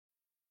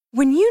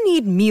When you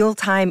need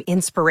mealtime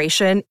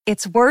inspiration,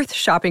 it's worth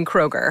shopping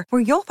Kroger,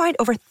 where you'll find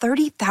over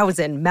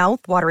 30,000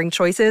 mouth-watering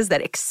choices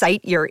that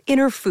excite your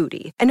inner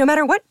foodie. And no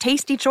matter what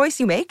tasty choice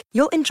you make,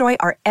 you'll enjoy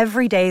our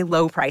everyday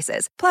low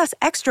prices, plus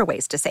extra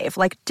ways to save,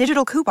 like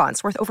digital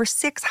coupons worth over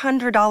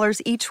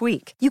 $600 each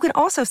week. You can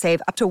also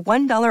save up to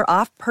 $1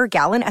 off per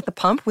gallon at the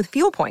pump with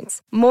fuel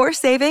points. More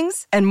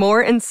savings and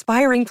more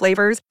inspiring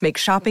flavors make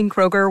shopping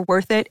Kroger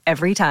worth it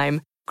every time.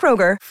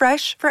 Kroger,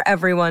 fresh for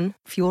everyone.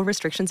 Fuel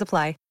restrictions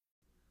apply.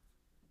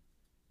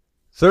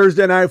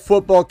 Thursday Night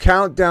Football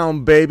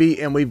Countdown,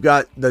 baby, and we've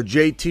got the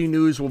JT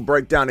news we'll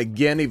break down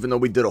again, even though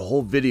we did a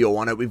whole video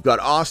on it. We've got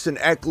Austin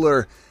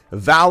Ekeler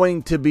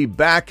vowing to be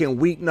back in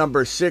week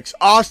number 6.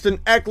 Austin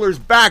Ekeler's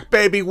back,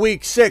 baby,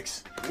 week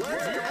 6.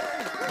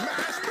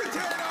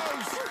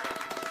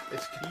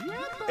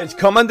 It's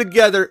coming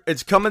together.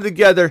 It's coming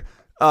together.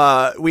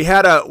 We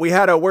had a.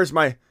 Where's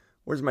my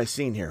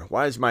scene here?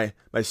 Why is my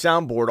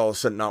soundboard all of a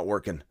sudden not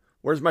working?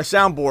 Where's my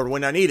soundboard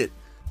when I need it?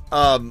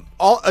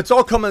 It's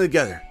all coming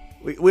together.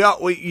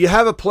 You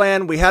have a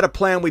plan. We had a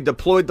plan. We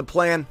deployed the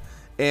plan,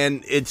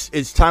 and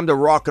it's time to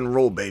rock and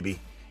roll, baby.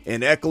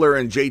 And Ekeler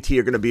and JT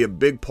are going to be a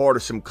big part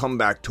of some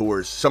comeback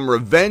tours, some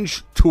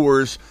revenge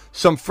tours,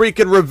 some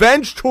freaking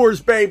revenge tours,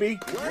 baby.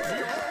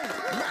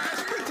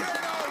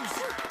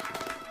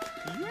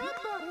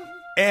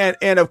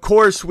 And of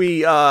course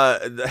we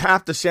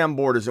half the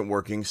soundboard isn't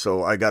working,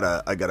 so I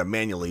gotta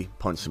manually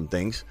punch some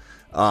things.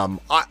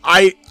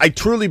 I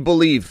truly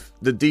believe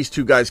that these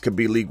two guys could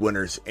be league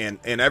winners, and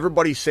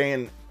everybody's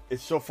saying,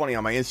 it's so funny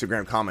on my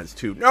Instagram comments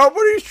too,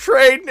 nobody's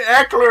trading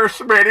Ekeler,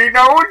 Smitty,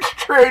 no one's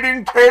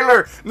trading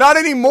Taylor. Not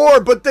anymore,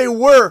 but they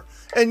were,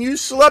 and you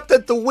slept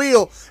at the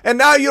wheel, and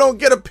now you don't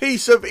get a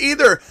piece of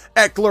either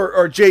Ekeler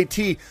or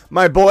JT,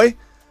 my boy.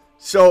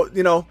 So,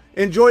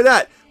 enjoy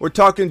that. We're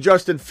talking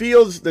Justin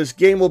Fields. This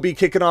game will be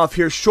kicking off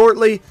here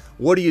shortly.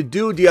 What do?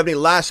 Do you have any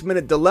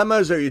last-minute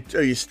dilemmas? Are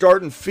you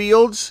starting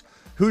Fields?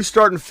 Who's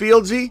starting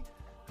Fieldsy?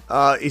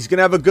 He's going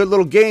to have a good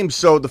little game.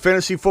 So the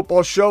Fantasy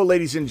Football Show,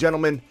 ladies and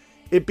gentlemen,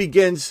 it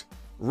begins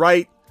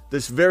right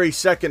this very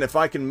second. If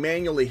I can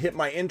manually hit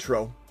my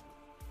intro.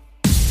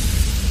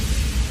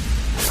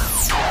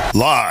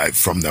 Live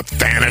from the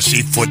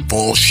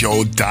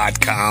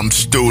FantasyFootballShow.com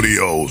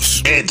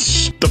studios.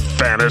 It's the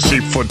Fantasy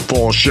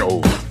Football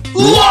Show.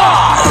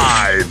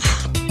 Live!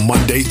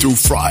 Monday through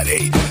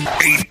Friday,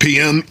 8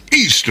 p.m.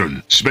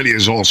 Eastern. Smitty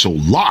is also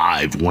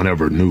live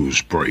whenever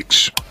news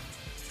breaks.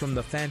 From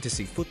the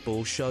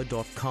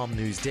FantasyFootballShow.com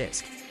news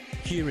desk,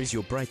 here is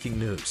your breaking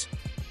news.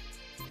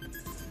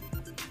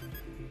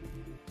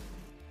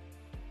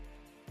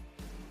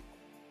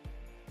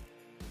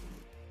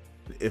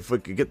 If we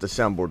could get the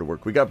soundboard to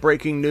work. We got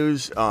breaking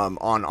news on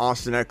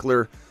Austin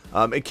Ekeler.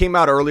 It came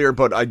out earlier,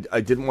 but I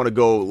didn't want to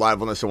go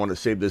live on this. I want to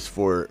save this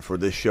for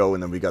this show,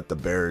 and then we got the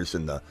Bears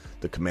and the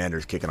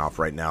Commanders kicking off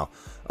right now.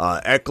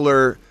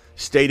 Ekeler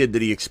stated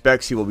that he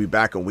expects he will be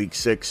back in week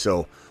 6,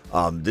 so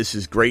this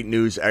is great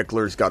news.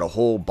 Ekeler's got a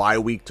whole bye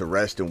week to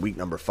rest in week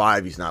number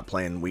 5. He's not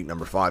playing week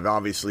number 5,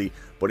 obviously,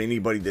 but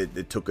anybody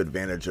that took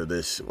advantage of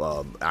this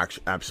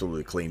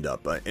absolutely cleaned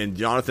up. And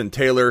Jonathan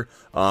Taylor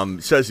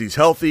says he's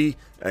healthy,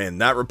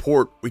 and that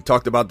report, we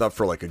talked about that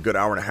for like a good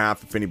hour and a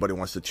half. If anybody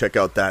wants to check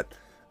out that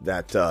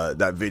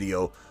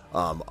video,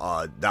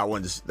 that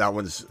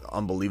one's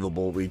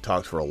unbelievable. We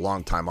talked for a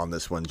long time on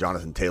this one.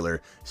 Jonathan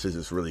Taylor says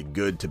it's really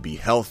good to be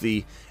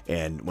healthy,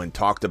 and when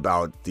talked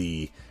about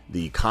the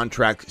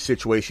contract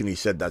situation, he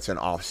said that's an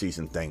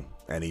off-season thing,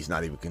 and he's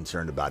not even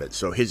concerned about it.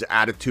 So his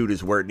attitude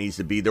is where it needs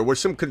to be. There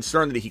was some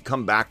concern that he'd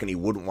come back and he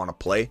wouldn't want to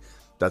play.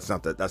 That's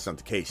not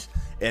the case,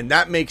 and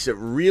that makes it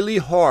really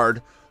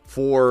hard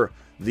for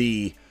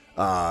the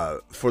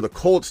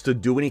Colts to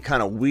do any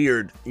kind of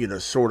weird,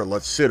 sort of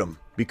let's sit him,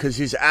 because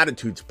his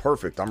attitude's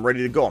perfect. I'm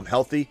ready to go. I'm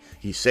healthy.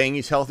 He's saying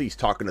he's healthy. He's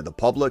talking to the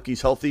public.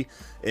 He's healthy,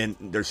 and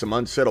there's some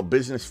unsettled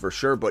business for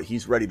sure, but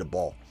he's ready to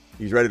ball.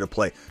 He's ready to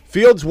play.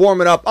 Fields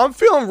warming up. I'm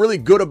feeling really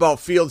good about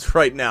Fields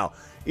right now.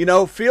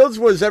 Fields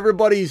was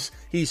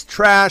he's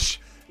trash.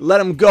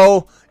 Let him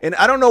go. And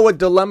I don't know what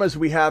dilemmas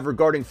we have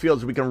regarding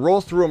Fields. We can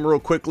roll through them real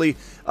quickly.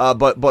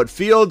 But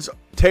Fields,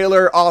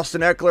 Taylor, Austin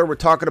Ekeler, we're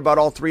talking about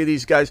all three of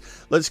these guys.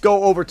 Let's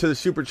go over to the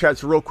Super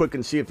Chats real quick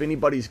and see if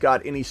anybody's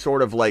got any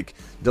sort of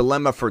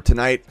dilemma for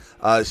tonight.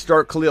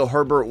 Start Khalil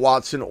Herbert,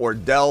 Watson, or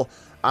Dell.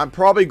 I'm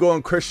probably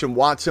going Christian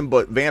Watson,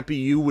 but Vampy,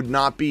 you would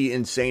not be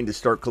insane to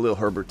start Khalil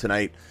Herbert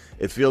tonight.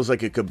 It feels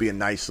like it could be a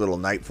nice little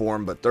night for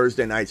him, but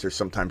Thursday nights are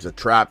sometimes a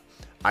trap.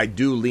 I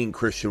do lean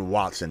Christian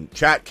Watson.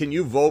 Chat, can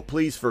you vote,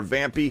 please, for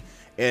Vampy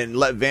and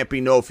let Vampy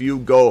know if you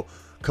go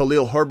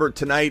Khalil Herbert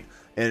tonight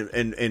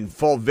and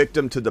fall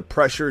victim to the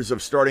pressures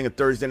of starting a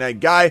Thursday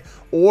night guy,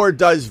 or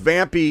does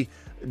Vampy,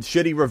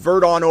 should he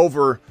revert on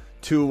over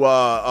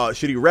to,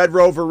 should he Red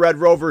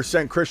Rover,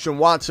 send Christian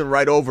Watson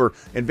right over,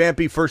 and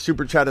Vampy, first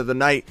Super Chat of the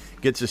night,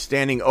 gets a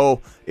standing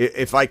O.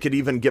 If I could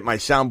even get my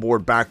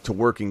soundboard back to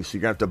working, so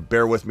you're going to have to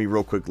bear with me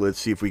real quick. Let's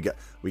see if we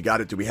got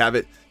it. Do we have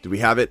it?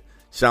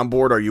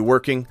 Soundboard, are you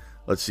working?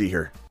 Let's see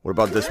here. What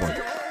about this one?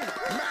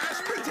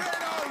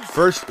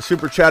 First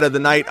super chat of the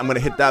night. I'm going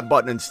to hit that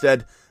button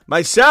instead.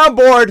 My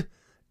soundboard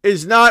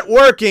is not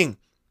working.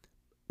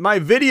 My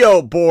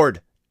video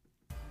board.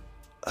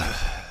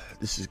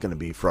 This is going to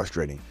be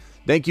frustrating.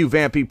 Thank you,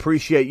 Vampy.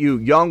 Appreciate you.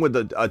 Young with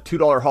a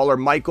 $2 hauler.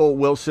 Michael,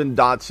 Wilson,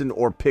 Dotson,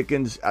 or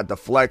Pickens at the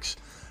flex.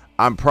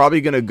 I'm probably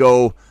going to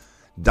go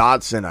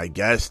Dotson, I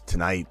guess,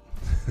 tonight.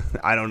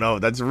 I don't know.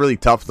 That's really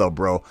tough, though,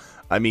 bro.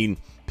 I mean,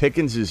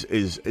 Pickens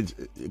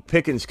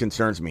Pickens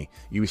concerns me.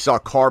 You saw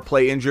Carr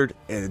play injured,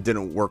 and it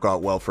didn't work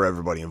out well for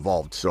everybody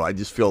involved. So I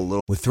just feel a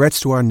little... With threats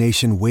to our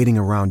nation waiting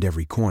around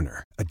every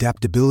corner,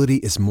 adaptability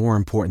is more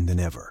important than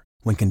ever.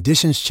 When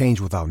conditions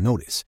change without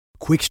notice,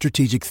 quick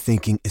strategic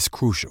thinking is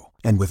crucial.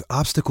 And with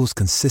obstacles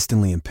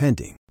consistently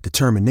impending,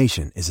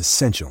 determination is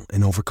essential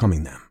in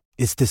overcoming them.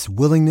 It's this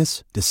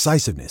willingness,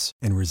 decisiveness,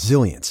 and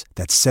resilience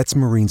that sets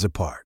Marines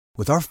apart.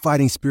 With our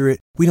fighting spirit,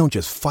 we don't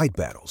just fight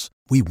battles,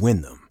 we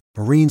win them.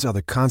 Marines are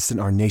the constant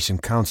our nation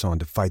counts on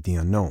to fight the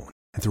unknown.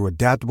 And through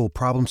adaptable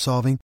problem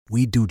solving,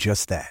 we do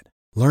just that.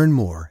 Learn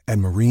more at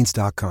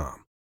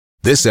marines.com.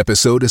 This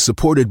episode is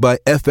supported by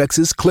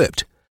FX's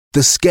Clipped,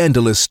 the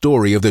scandalous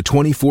story of the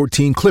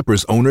 2014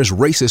 Clippers owner's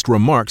racist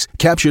remarks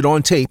captured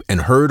on tape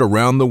and heard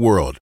around the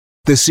world.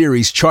 The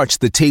series charts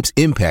the tape's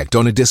impact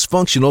on a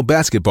dysfunctional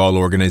basketball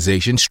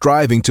organization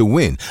striving to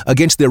win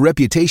against their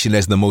reputation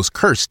as the most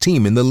cursed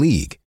team in the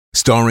league.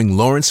 Starring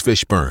Lawrence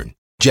Fishburne,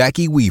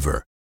 Jackie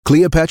Weaver,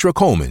 Cleopatra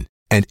Coleman,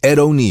 and Ed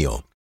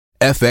O'Neill.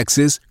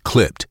 FX's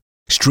Clipped,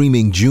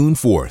 streaming June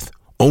 4th,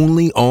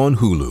 only on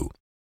Hulu.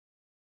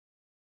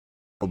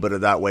 A little bit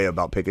of that way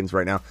about Pickens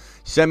right now.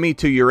 Send me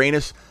to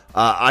Uranus.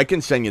 I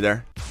can send you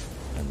there.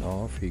 And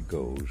off he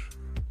goes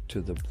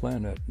to the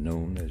planet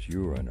known as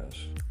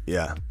Uranus.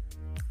 Yeah.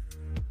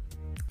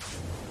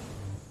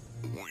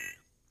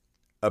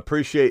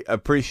 Appreciate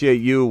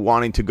you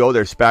wanting to go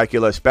there,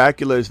 Spacula.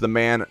 Spacula is the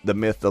man, the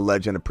myth, the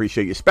legend.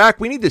 Appreciate you. Spac,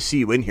 we need to see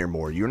you in here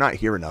more. You're not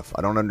here enough.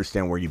 I don't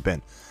understand where you've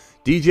been.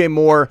 DJ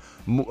Moore,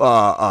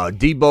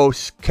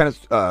 Debo,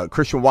 Kenneth,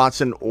 Christian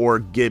Watson, or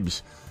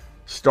Gibbs.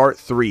 Start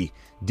 3.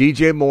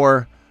 DJ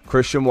Moore,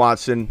 Christian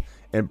Watson,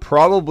 and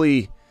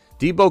probably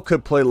Debo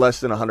could play less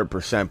than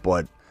 100%,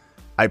 but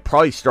I'd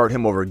probably start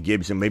him over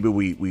Gibbs, and maybe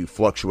we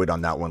fluctuate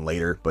on that one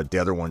later, but the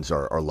other ones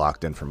are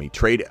locked in for me.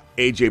 Trade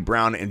A.J.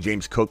 Brown and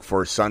James Cook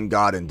for Sun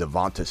God and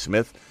Devonta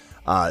Smith.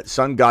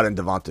 Sun God and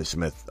Devonta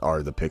Smith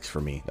are the picks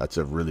for me. That's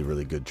a really,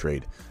 really good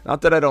trade.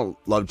 Not that I don't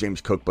love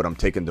James Cook, but I'm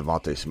taking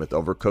Devonta Smith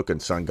over Cook,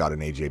 and Sun God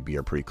and A.J.B.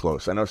 are pretty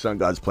close. I know Sun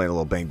God's playing a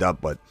little banged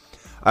up, but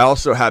I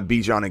also have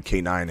Bijan and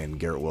K9 and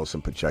Garrett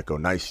Wilson, Pacheco.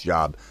 Nice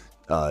job,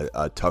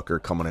 Tucker,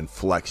 coming in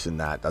flexing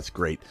that. That's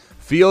great.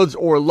 Fields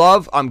or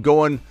Love? I'm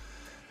going...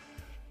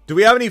 Do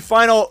we have any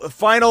final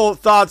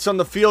thoughts on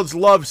the Fields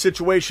Love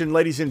situation,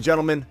 ladies and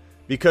gentlemen?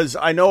 Because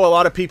I know a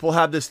lot of people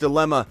have this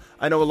dilemma.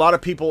 I know a lot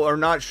of people are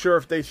not sure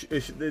if they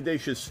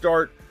should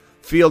start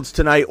Fields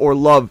tonight or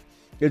Love.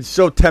 It's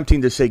so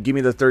tempting to say, give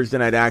me the Thursday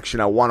night action.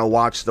 I want to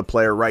watch the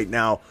player right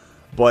now.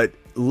 But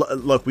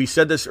look, we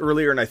said this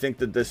earlier, and I think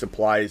that this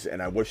applies,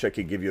 and I wish I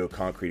could give you a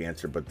concrete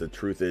answer, but the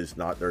truth is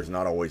there's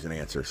not always an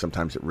answer.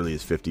 Sometimes it really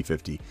is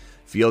 50-50.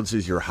 Fields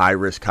is your high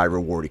risk, high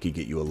reward. It could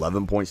get you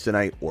 11 points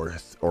tonight or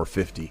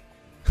 50.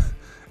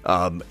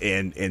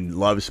 And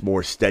Love's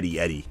more steady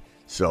Eddie.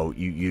 So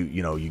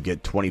you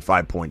get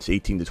 25 points,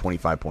 18 to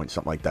 25 points,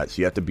 something like that.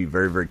 So you have to be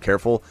very, very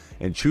careful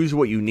and choose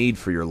what you need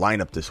for your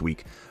lineup this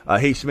week.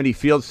 Hey, Smitty,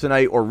 Fields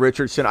tonight or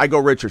Richardson? I go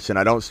Richardson.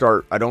 I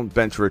don't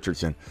bench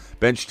Richardson.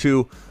 Bench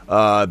 2,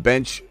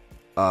 bench.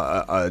 I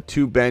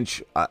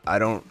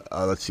don't.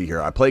 Let's see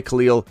here. I play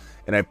Khalil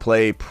and I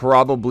play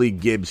probably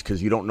Gibbs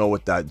because you don't know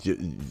what that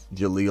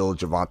Jaleel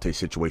Javonte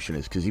situation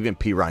is because even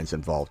P. Ryan's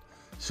involved.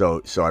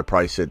 So I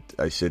probably sit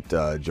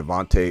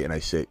Javonte and I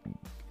sit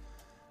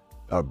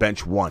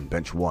bench one.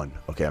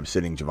 Okay, I'm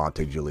sitting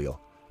Javonte Jaleel.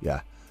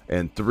 Yeah,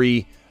 and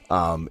 3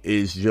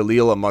 is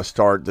Jaleel a must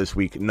start this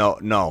week? No,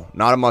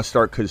 not a must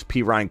start because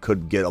P. Ryan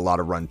could get a lot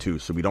of run too.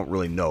 So we don't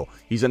really know.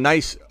 He's a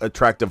nice,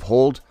 attractive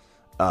hold.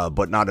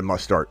 But not a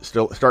must start.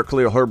 Still start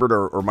Khalil Herbert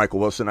or Michael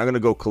Wilson. I'm going to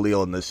go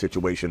Khalil in this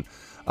situation.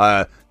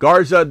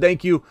 Garza,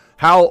 thank you.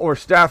 Howell or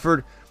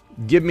Stafford?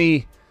 Give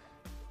me.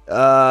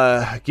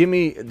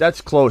 That's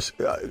close.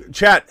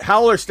 Chat.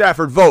 Howell or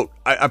Stafford? Vote.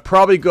 I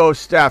probably go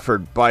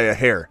Stafford by a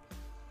hair,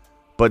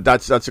 but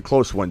that's a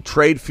close one.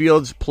 Trade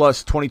Fields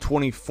plus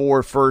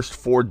 2024 first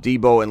for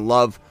Debo and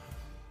Love.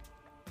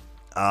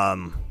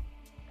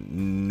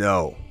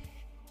 No.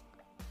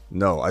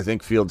 I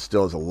think Fields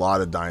still has a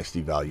lot of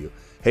dynasty value.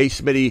 Hey,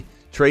 Smitty,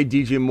 trade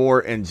DJ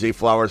Moore and Zay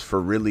Flowers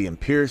for Ridley and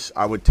Pierce.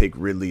 I would take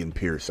Ridley and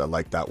Pierce. I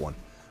like that one.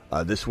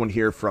 This one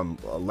here from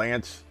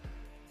Lance.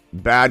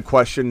 Bad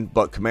question,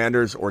 but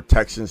Commanders or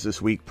Texans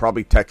this week?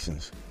 Probably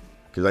Texans,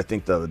 because I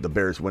think the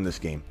Bears win this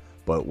game,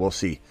 but we'll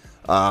see.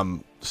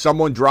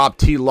 Someone dropped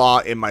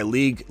T-Law in my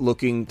league,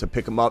 looking to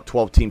pick him up.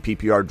 12-team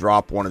PPR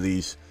drop, one of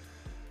these.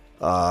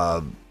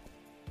 I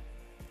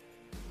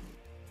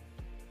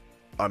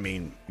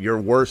mean,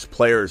 your worst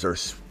players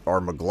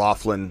are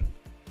McLaughlin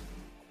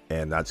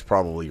and that's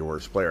probably your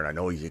worst player. And I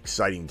know he's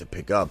exciting to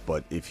pick up,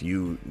 but if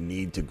you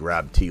need to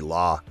grab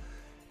T-Law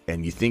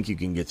and you think you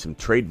can get some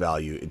trade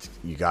value,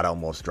 you got to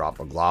almost drop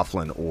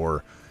McLaughlin,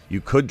 or you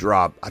could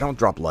drop, I don't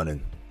drop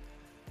Lennon.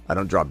 I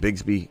don't drop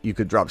Bigsby. You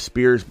could drop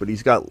Spears, but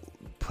he's got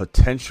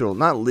potential,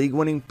 not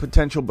league-winning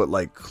potential, but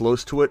like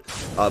close to it.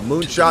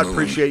 Moonshot,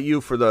 appreciate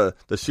you for the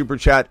super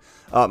chat.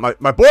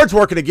 My board's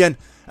working again.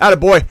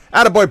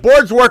 Attaboy,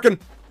 board's working.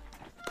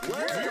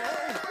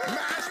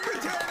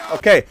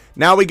 Okay,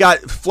 now we got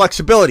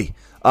flexibility.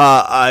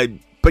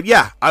 But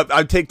yeah,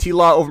 I'd take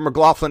T-Law over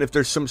McLaughlin if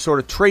there's some sort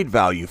of trade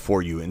value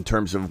for you in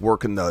terms of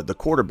working the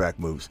quarterback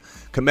moves.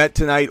 Komet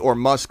tonight or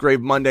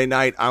Musgrave Monday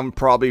night. I'm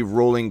probably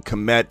rolling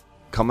Komet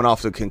coming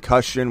off the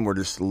concussion. We're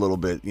just a little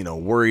bit,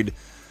 worried.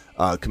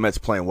 Komet's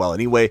playing well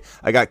anyway.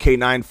 I got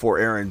K9 for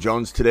Aaron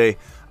Jones today.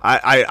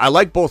 I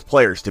like both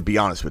players, to be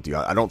honest with you.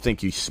 I don't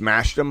think you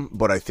smashed them,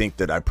 but I think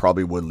that I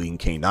probably would lean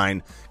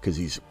K9 because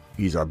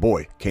he's our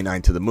boy,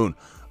 K9 to the moon.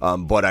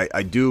 But I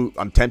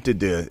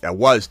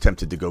was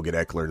tempted to go get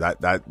Ekeler.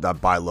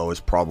 That buy low is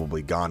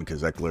probably gone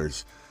because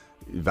Ekeler's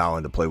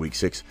vowing to play week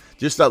 6.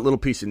 Just that little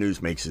piece of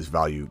news makes his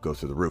value go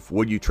through the roof.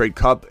 Would you trade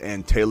Kupp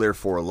and Taylor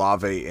for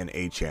Olave and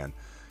Achane?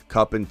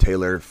 Kupp and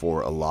Taylor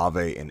for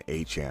Olave and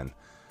Achane.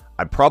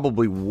 I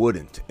probably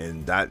wouldn't,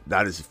 and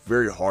that is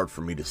very hard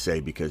for me to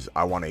say because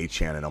I want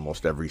Achane in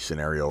almost every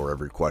scenario or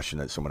every question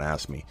that someone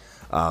asks me.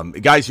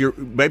 Guys, you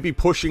might be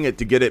pushing it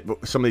to get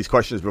some of these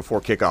questions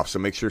before kickoff, so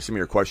make sure some of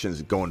your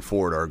questions going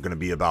forward are going to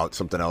be about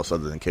something else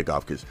other than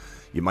kickoff because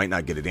you might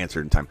not get it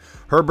answered in time.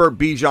 Herbert,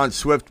 Bijan,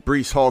 Swift,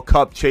 Breece Hall,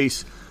 Kupp,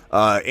 Chase,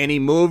 any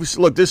moves?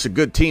 Look, this is a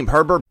good team.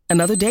 Herbert.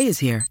 Another day is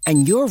here,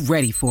 and you're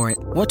ready for it.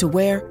 What to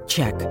wear?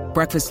 Check.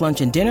 Breakfast, lunch,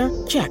 and dinner?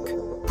 Check.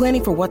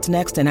 Planning for what's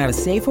next and how to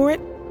save for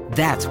it?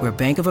 That's where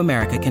Bank of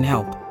America can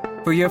help.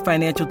 For your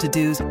financial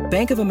to-dos,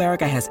 Bank of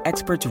America has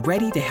experts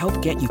ready to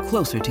help get you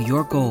closer to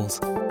your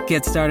goals.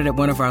 Get started at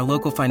one of our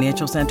local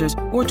financial centers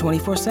or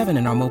 24/7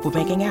 in our mobile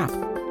banking app.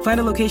 Find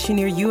a location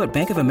near you at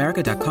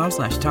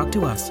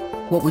bankofamerica.com/talktous.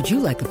 What would you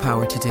like the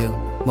power to do?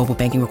 Mobile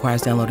banking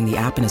requires downloading the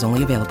app and is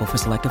only available for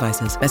select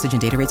devices. Message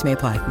and data rates may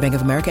apply. Bank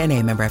of America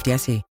N.A., member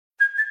FDIC.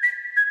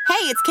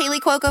 Hey, it's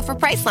Kaylee Cuoco for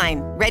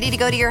Priceline. Ready to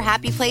go to your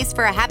happy place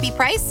for a happy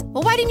price?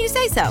 Well, why didn't you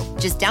say so?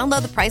 Just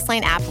download the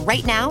Priceline app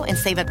right now and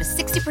save up to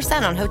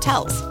 60% on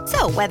hotels.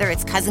 So whether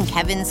it's Cousin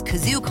Kevin's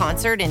Kazoo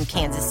Concert in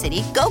Kansas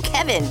City, go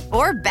Kevin,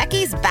 or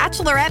Becky's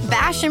Bachelorette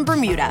Bash in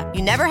Bermuda,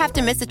 you never have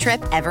to miss a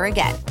trip ever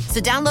again.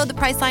 So download the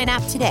Priceline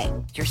app today.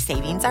 Your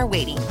savings are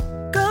waiting.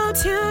 Go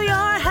to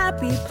your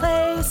happy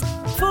place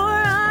for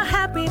a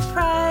happy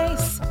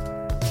price.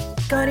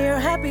 Go to your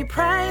happy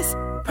price,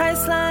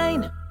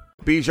 Priceline.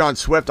 Bijan,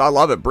 Swift, I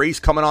love it.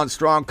 Breece coming on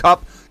strong.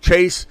 Kupp,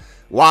 Chase,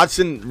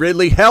 Watson,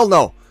 Ridley. Hell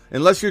no.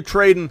 Unless you're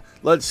trading,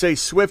 let's say,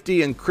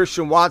 Swifty and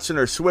Christian Watson,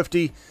 or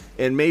Swifty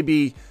and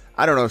maybe,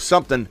 I don't know,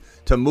 something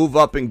to move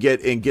up and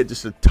get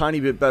just a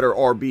tiny bit better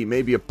RB.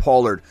 Maybe a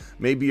Pollard.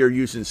 Maybe you're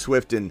using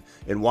Swift and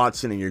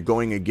Watson and you're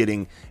going and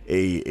getting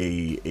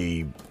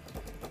a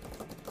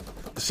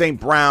St.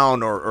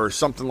 Brown or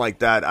something like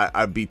that.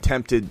 I'd be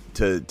tempted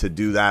to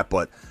do that,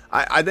 but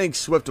I think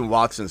Swift and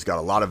Watson's got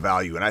a lot of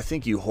value, and I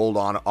think you hold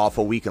on off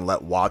a week and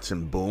let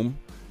Watson boom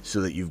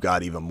so that you've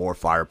got even more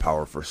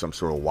firepower for some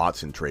sort of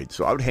Watson trade.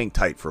 So I would hang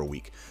tight for a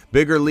week.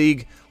 Bigger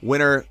league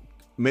winner,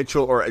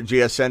 Mitchell or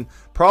JSN?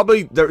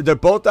 Probably they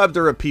both have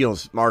their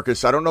appeals,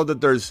 Marcus. I don't know that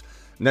there's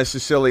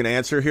necessarily an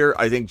answer here.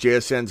 I think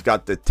JSN's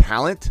got the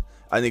talent.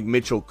 I think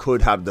Mitchell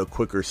could have the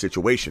quicker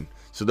situation.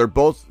 So they're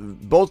both.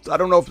 I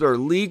don't know if they're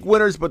league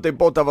winners, but they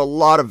both have a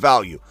lot of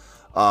value.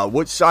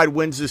 Which side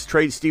wins this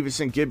trade?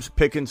 Stevenson, Gibbs,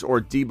 Pickens, or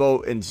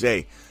Debo and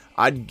Zay?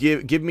 I'd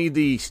give me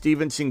the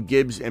Stevenson,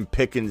 Gibbs, and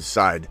Pickens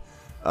side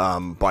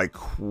by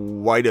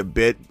quite a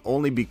bit,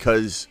 only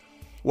because,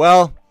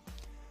 well,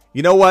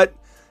 you know what?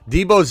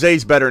 Debo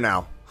Zay's better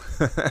now.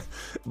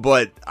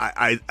 But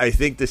I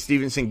think the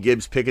Stevenson,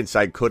 Gibbs, Pickens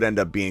side could end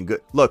up being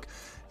good. Look,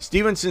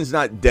 Stevenson's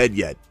not dead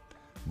yet,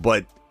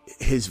 but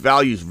his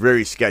value is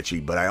very sketchy,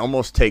 but I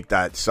almost take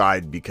that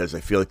side because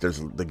I feel like there's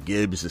the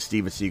Gibbs, the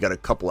Stevenson. You got a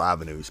couple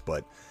avenues,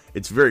 but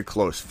it's very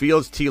close.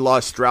 Fields,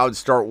 T-Law, Stroud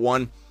start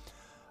one.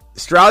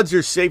 Stroud's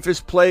your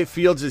safest play.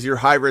 Fields is your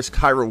high risk,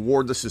 high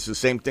reward. This is the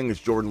same thing as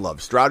Jordan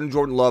Love. Stroud and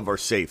Jordan Love are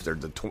safe. They're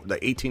the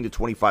 18 to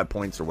 25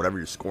 points or whatever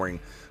you're scoring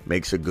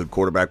makes a good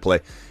quarterback play.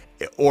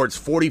 Or it's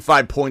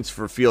 45 points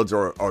for Fields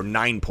or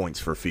 9 points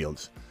for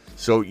Fields.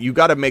 So you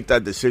got to make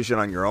that decision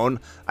on your own.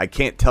 I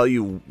can't tell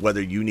you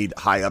whether you need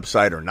high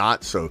upside or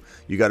not. So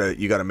you got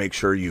to make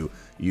sure you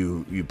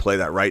play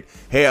that right.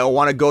 Hey, I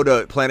want to go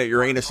to Planet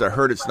Uranus. I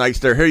heard it's nice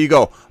there. Here you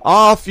go.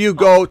 Off you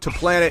go to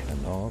Planet.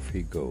 And off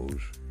he goes.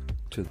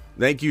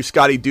 Thank you,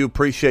 Scotty Do.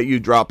 Appreciate you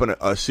dropping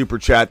a super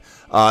chat.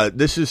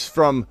 This is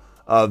from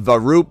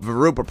Varoop.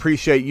 Varoop,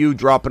 appreciate you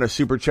dropping a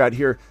super chat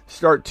here.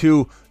 Start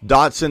 2,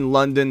 Dotson,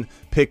 London,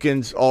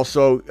 Pickens.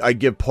 Also, I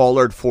give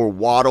Pollard for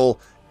Waddle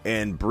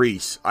and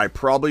Breece. I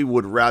probably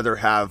would rather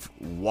have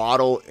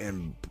Waddle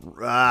and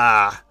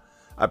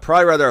I'd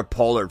probably rather have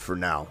Pollard for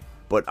now.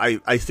 But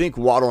I think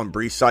Waddle and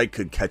Breeside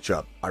could catch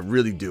up. I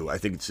really do. I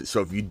think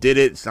so. If you did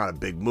it, it's not a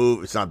big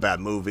move. It's not a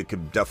bad move. It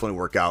could definitely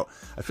work out.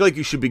 I feel like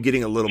you should be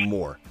getting a little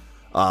more.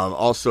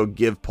 Also,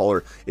 give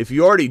Pollard. If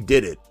you already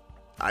did it,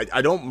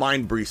 I don't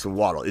mind Brees and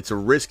Waddle. It's a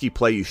risky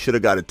play. You should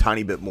have got a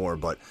tiny bit more.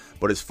 But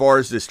as far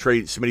as this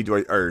trade,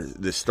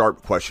 this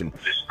start question,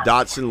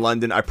 Dotson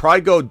London. I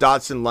probably go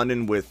Dotson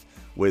London with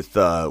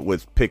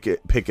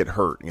Pickett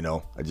hurt.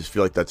 I just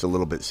feel like that's a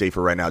little bit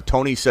safer right now.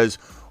 Tony says,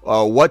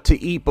 what to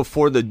eat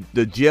before the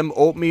gym?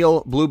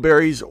 Oatmeal,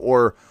 blueberries,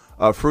 or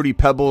Fruity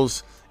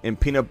Pebbles and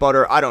peanut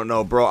butter? I don't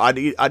know, bro. I'd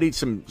eat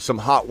some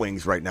hot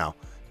wings right now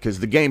because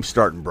the game's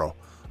starting, bro.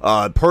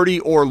 Purdy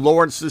or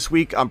Lawrence this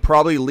week? I'm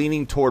probably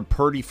leaning toward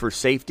Purdy for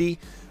safety,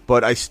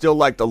 but I still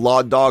like the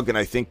Law Dog, and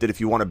I think that if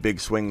you want a big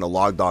swing, the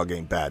Law Dog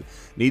ain't bad.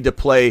 Need to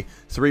play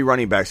 3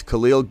 running backs: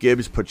 Khalil,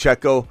 Gibbs,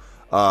 Pacheco.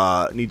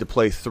 Need to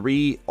play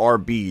 3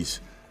 RBs.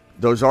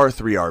 Those are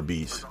 3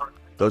 RBs.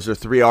 Those are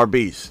 3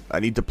 RBs. I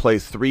need to play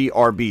 3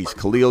 RBs: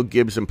 Khalil,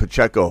 Gibbs, and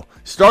Pacheco.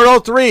 Start all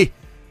 3.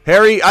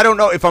 Harry, I don't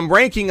know. If I'm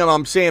ranking them,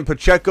 I'm saying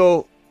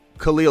Pacheco,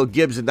 Khalil,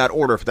 Gibbs in that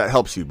order, if that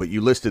helps you. But you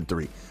listed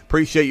 3.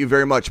 Appreciate you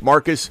very much.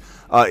 Marcus,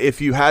 if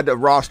you had to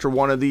roster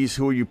one of these,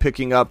 who are you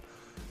picking up?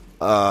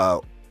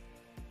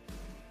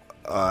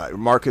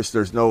 Marcus,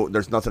 there's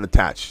nothing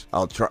attached.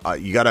 I'll try.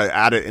 You got to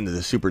add it into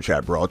the super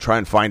chat, bro. I'll try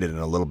and find it in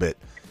a little bit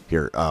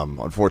here.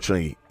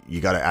 Unfortunately,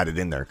 you got to add it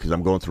in there because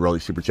I'm going through all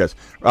these super chats.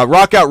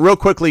 Rock out real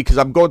quickly because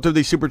I'm going through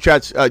these super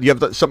chats. You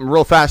have something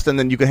real fast, and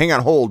then you can hang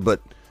on hold. But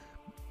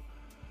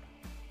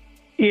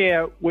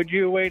yeah, would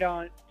you wait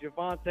on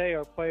Javonte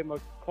or play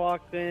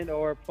McLaughlin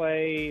or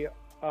play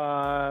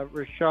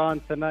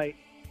Rashawn tonight?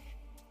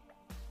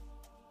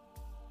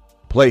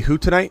 Play who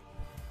tonight?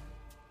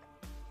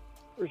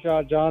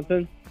 Rashad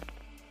Johnson.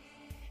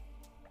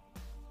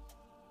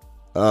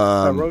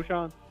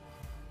 Roshan.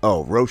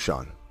 Oh,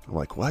 Roshan. I'm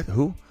like, what?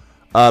 Who?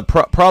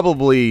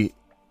 Probably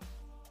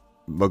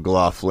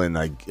McLaughlin.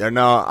 I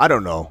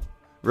don't know.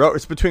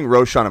 It's between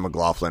Roshan and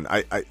McLaughlin.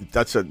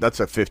 That's a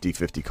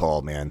 50-50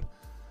 call, man.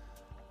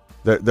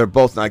 They're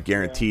both not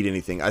guaranteed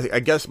anything. I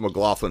guess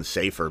McLaughlin's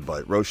safer,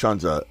 but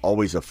Roshan's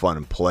always a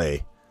fun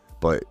play.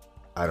 But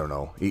I don't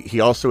know.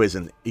 He also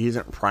isn't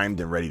primed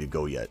and ready to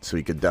go yet, so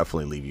he could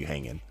definitely leave you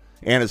hanging.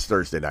 And it's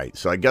Thursday night,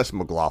 so I guess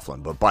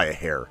McLaughlin, but by a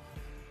hair.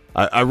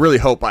 I really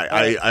hope.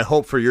 I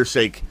hope for your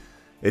sake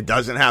it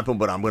doesn't happen,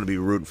 but I'm going to be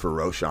rooting for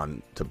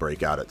Roshan to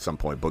break out at some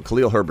point. But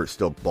Khalil Herbert's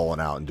still balling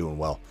out and doing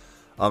well.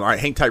 All right,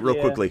 hang tight real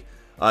quickly.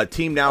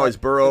 Team now is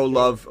Burrow,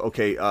 Love.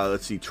 Okay,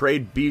 let's see.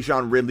 Trade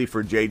Bijan Ridley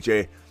for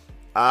JJ.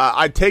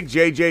 I'd take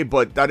JJ,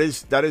 but that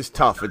is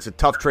tough. It's a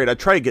tough trade. I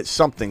try to get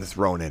something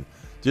thrown in.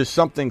 Just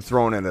something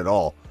thrown in at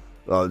all.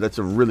 That's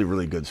a really,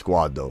 really good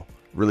squad, though.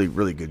 Really,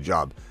 really good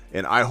job.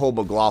 And I hold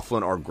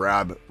McLaughlin or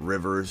grab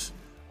Rivers.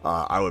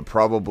 I would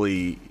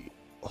probably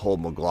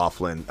hold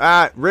McLaughlin.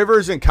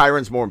 Rivers and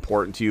Kyron's more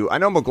important to you. I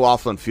know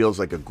McLaughlin feels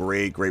like a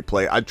great, great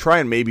play. I'd try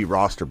and maybe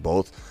roster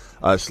both.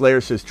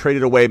 Slayer says,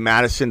 traded away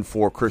Madison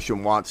for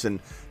Christian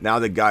Watson. Now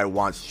the guy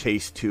wants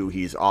Chase too.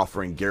 He's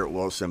offering Garrett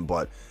Wilson,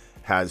 but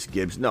has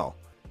Gibbs. No.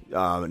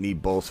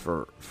 Need both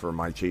for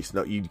my Chase.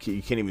 No, you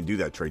can't even do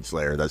that trade,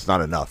 Slayer. That's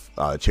not enough.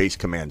 Chase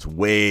commands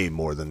way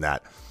more than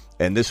that.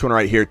 And this one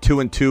right here,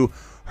 2-2.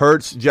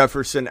 Hurts,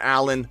 Jefferson,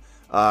 Allen,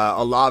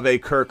 Olave,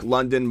 Kirk,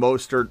 London,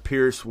 Mostert,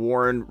 Pierce,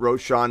 Warren,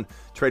 Roshan.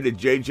 Traded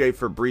JJ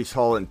for Breece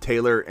Hall and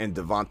Taylor and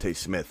Devontae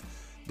Smith.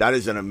 That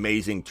is an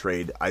amazing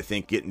trade. I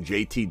think getting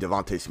JT,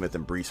 Devontae Smith,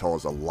 and Breece Hall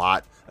is a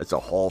lot. That's a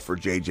haul for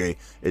JJ.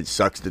 It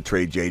sucks to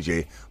trade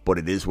JJ, but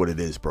it is what it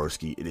is,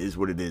 broski. It is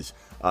what it is.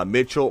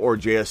 Mitchell or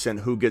JSN,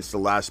 who gets the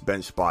last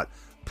bench spot?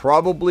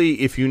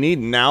 Probably, if you need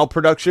now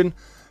production,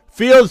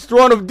 Fields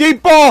throwing a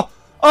deep ball.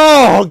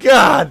 Oh,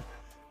 God.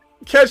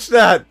 Catch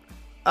that.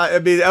 I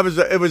mean,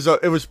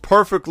 it was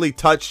perfectly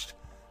touched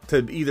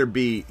to either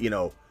be,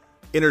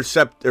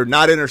 intercept or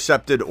not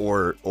intercepted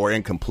or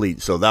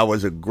incomplete. So that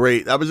was a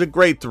great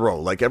throw.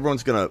 Like,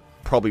 everyone's gonna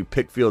probably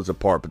pick Fields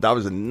apart, but that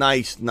was a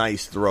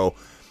nice throw.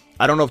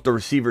 I don't know if the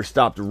receiver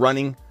stopped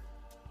running.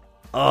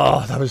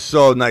 Oh, that was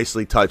so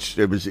nicely touched.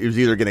 It was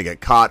either gonna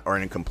get caught or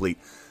incomplete.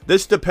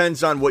 This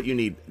depends on what you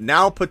need.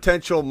 Now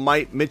Mitchell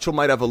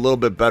might have a little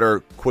bit better,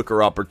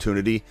 quicker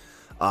opportunity.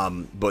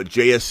 But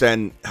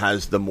JSN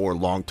has the more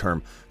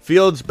long-term.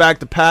 Fields back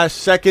to pass,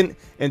 2nd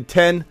and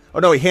 10. Oh,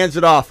 no, he hands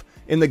it off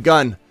in the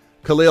gun.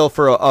 Khalil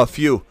for a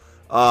few.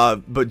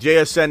 But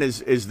JSN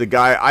is the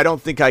guy. I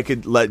don't think I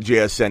could let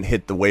JSN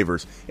hit the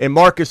waivers. And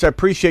Marcus, I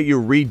appreciate you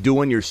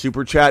redoing your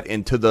super chat,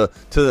 and to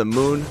the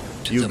moon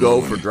you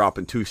go for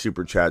dropping 2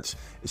 super chats.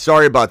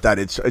 Sorry about that.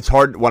 It's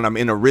hard when I'm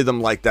in a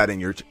rhythm like that,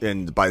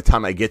 and by the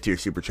time I get to your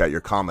super chat,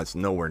 your comments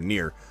nowhere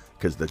near,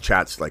 because the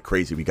chat's like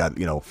crazy. We got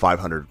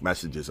 500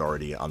 messages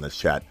already on this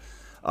chat.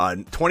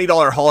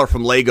 $20 hauler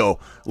from Lego.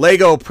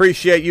 Lego,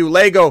 appreciate you.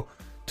 Lego,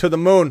 to the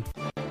moon.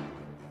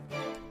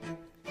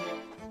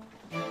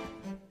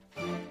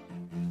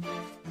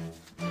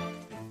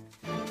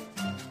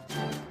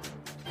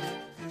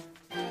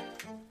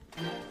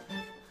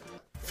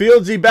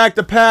 Fieldsy back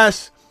to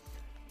pass.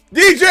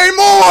 DJ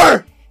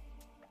Moore!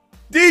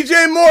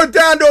 DJ Moore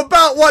down to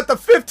about, the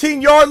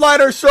 15-yard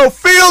line or so.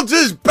 Fields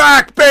is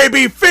back,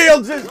 baby.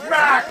 Fields is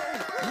back.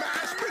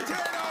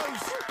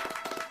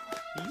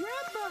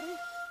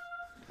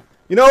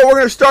 You know what we're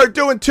going to start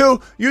doing,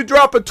 too? You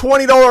drop a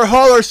 $20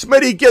 holler,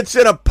 Smitty gets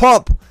in a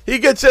pump. He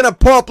gets in a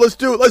pump. Let's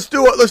do it.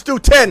 Let's do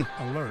 10.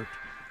 Alert.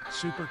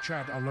 Super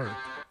chat alert.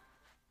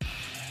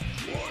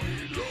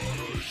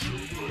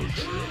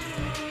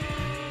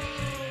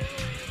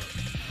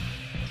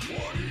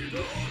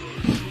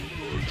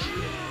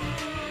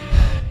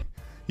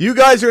 You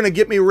guys are going to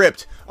get me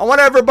ripped. I want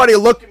everybody to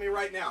look at me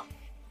right now.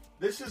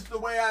 This is the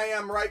way I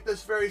am right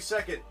this very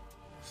second.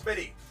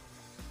 Smitty.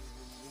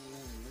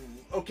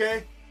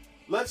 Okay?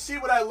 Let's see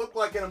what I look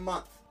like in a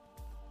month.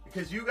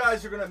 Because you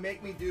guys are going to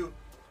make me do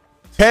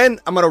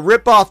 10. I'm going to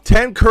rip off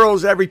 10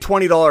 curls every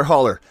 $20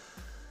 holler.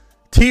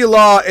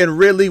 T-Law and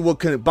Ridley will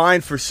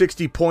combine for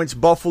 60 points.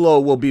 Buffalo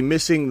will be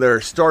missing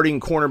their starting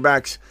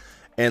cornerbacks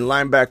and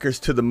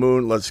linebackers to the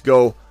moon. Let's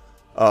go.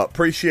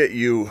 Appreciate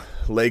you,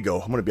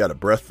 Lego. I'm going to be out of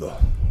breath, though,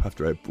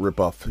 after I rip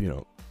off,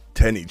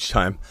 10 each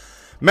time.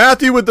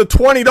 Matthew with the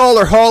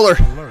 $20 holler.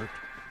 Alert.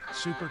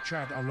 Super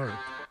chat alert.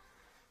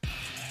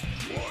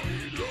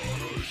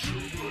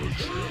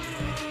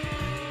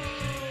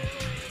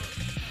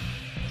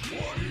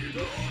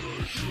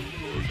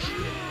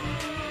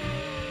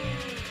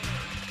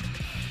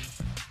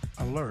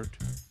 Alert.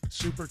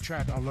 Super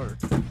chat alert.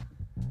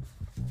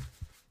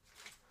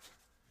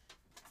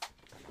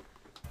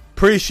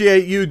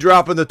 Appreciate you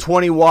dropping the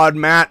 20 wad,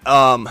 Matt.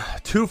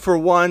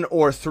 2-for-1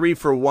 or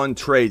 3-for-1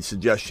 trade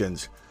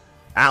suggestions.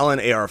 Allen,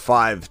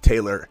 AR5,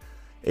 Taylor,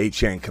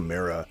 H.N.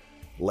 Kamara,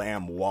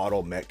 Lamb,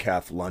 Waddle,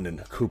 Metcalf,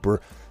 London, Cooper.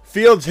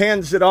 Fields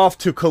hands it off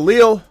to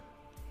Khalil.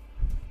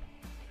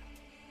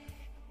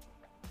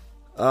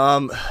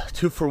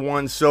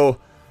 2-for-1. So,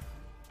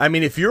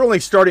 if you're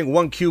only starting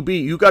one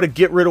QB, you got to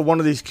get rid of one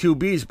of these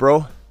QBs,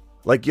 bro.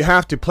 Like, you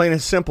have to, plain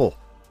and simple.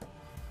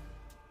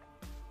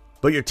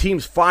 But your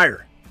team's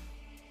fire.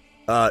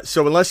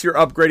 So unless you're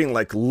upgrading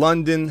like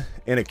London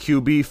and a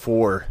QB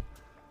for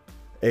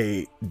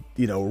a,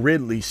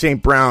 Ridley,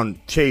 St. Brown,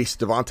 Chase,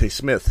 Devontae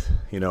Smith,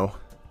 I'm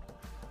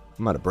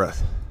out of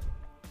breath.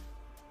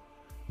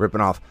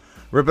 Ripping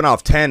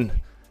off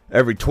 10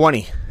 every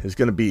 20 is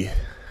going to be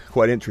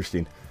quite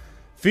interesting.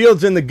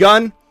 Fields in the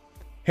gun,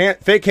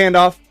 fake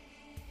handoff.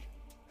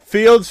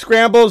 Fields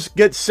scrambles,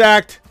 gets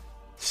sacked,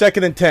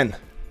 2nd and 10.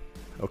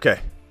 Okay.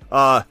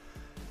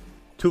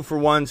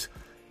 2-for-1s.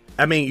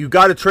 You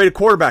got to trade a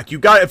quarterback.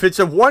 If it's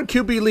a 1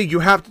 QB league,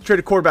 you have to trade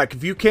a quarterback.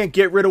 If you can't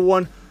get rid of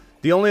one,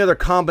 the only other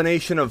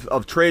combination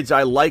of trades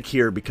I like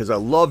here, because I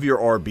love your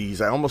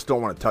RBs, I almost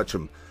don't want to touch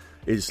them,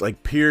 is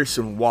like Pierce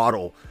and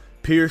Waddle,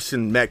 Pierce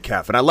and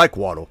Metcalf, and I like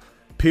Waddle.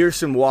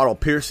 Pierce and Waddle,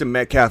 Pierce and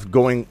Metcalf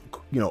going,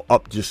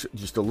 up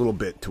just a little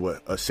bit to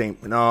a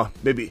Saint. No,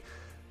 maybe.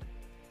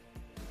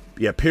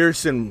 Yeah,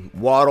 Pierce and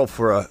Waddle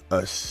for a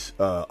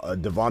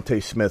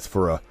Devontae Smith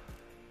for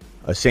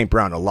a St.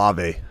 Brown,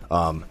 Olave.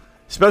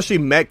 Especially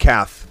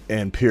Metcalf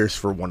and Pierce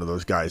for one of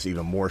those guys,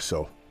 even more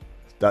so.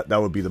 That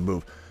would be the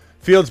move.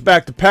 Fields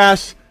back to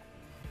pass.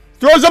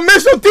 Throws a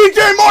missile.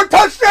 DJ Moore,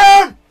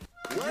 touchdown!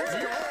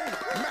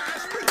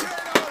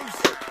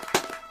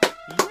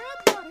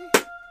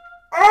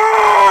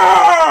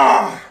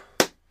 Ah!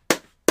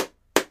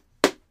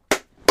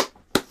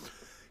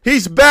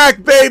 He's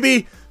back,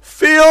 baby.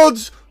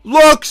 Fields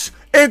looks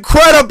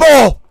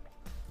incredible.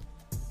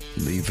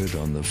 Leave it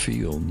on the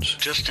fields.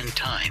 Just in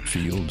time.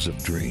 Fields of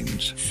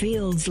dreams.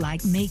 Fields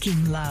like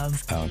making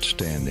love.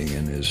 Outstanding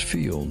in his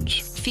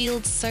fields.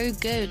 Fields so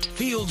good.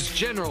 Fields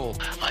general.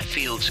 My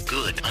fields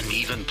good.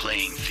 Uneven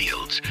playing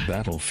fields.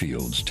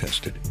 Battlefields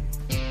tested.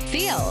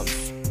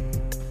 Fields.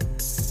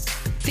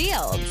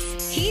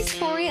 He's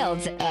for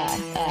reals.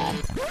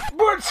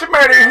 But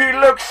Smitty, he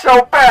looks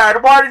so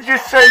bad. Why did you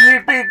say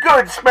he'd be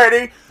good,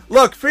 Smitty?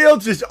 Look,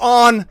 Fields is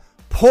on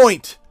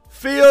point.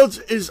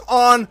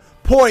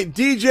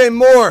 DJ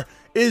Moore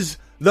is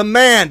the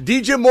man.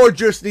 DJ Moore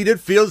just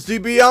needed Fields to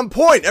be on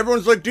point.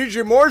 Everyone's like,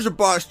 DJ Moore's a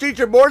bust.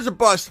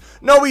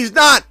 No, he's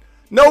not.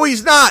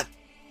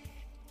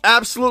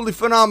 Absolutely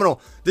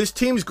phenomenal. This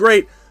team's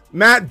great.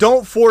 Matt,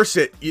 don't force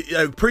it.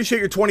 I appreciate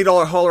your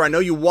 $20 holler. I know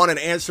you want an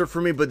answer for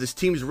me, but this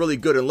team's really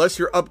good. Unless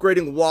you're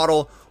upgrading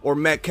Waddle or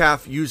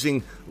Metcalf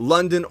using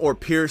London or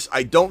Pierce,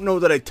 I don't know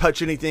that I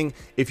touch anything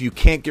if you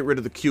can't get rid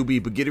of the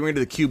QB, but getting rid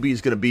of the QB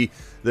is going to be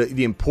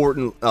the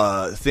important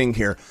thing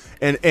here.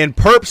 And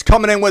Perps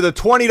coming in with a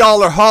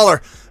 $20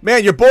 holler.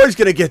 Man, your boy's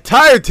going to get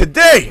tired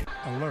today.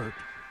 Alert.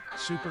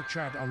 Super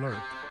chat alert.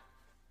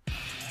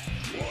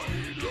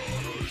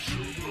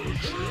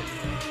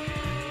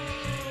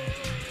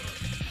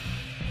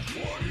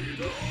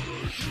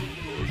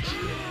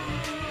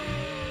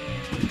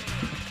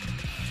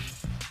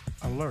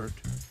 Alert.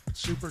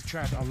 Super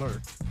chat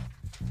alert.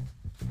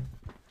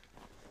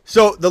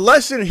 So the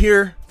lesson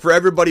here for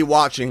everybody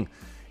watching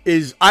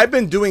is I've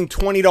been doing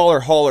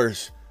 $20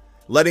 haulers,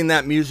 letting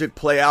that music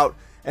play out,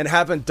 and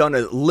haven't done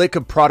a lick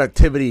of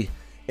productivity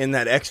in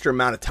that extra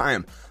amount of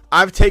time.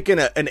 I've taken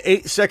an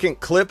 8-second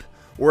clip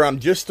where I'm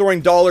just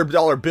throwing dollar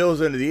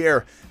bills into the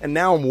air, and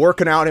now I'm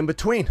working out in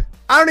between.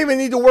 I don't even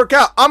need to work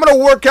out. I'm going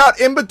to work out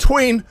in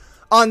between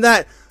on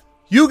that.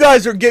 You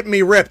guys are getting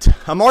me ripped.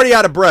 I'm already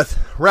out of breath.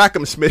 Rack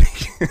 'em,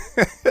 Smitty.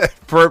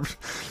 Perps.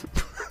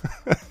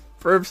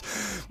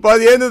 By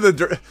the end of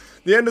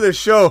the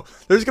show,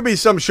 there's going to be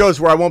some shows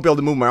where I won't be able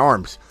to move my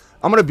arms.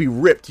 I'm going to be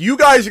ripped. You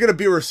guys are going to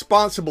be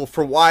responsible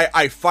for why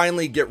I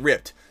finally get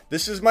ripped.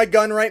 This is my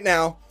gun right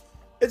now.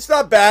 It's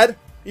not bad.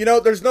 You know,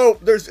 there's no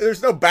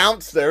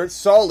bounce there. It's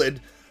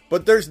solid,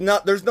 but there's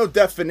no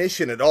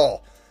definition at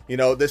all. You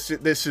know, this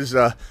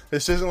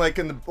isn't like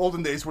in the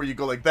olden days where you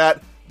go like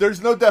that. There's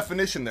no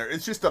definition there.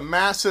 It's just a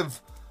massive,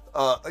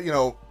 I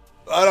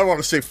don't want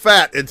to say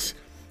fat. It's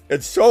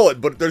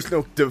solid, but there's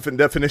no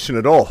definition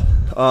at all.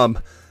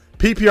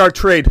 PPR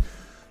trade,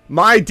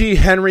 my D.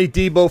 Henry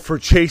Debo for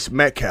Chase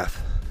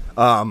Metcalf.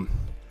 I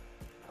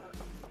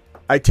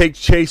take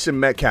Chase and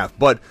Metcalf,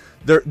 but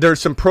there's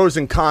some pros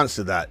and cons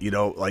to that. You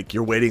know, like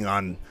you're waiting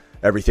on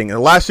everything. In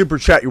the last Super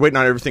Chat, you're waiting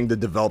on everything to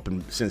develop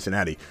in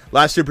Cincinnati.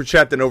 Last Super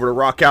Chat, then over to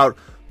Rock Out.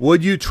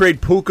 Would you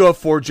trade Puka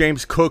for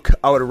James Cook?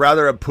 I would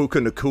rather have Puka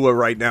Nacua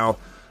right now.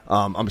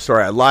 I'm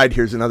sorry, I lied.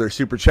 Here's another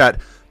Super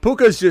Chat.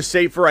 Puka's just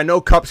safer. I know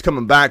Kupp's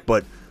coming back,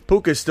 but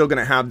Puka's still going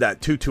to have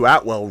that Tutu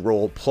Atwell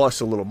role plus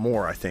a little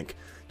more, I think.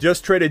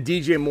 Just traded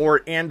DJ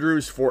Moore,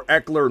 Andrews for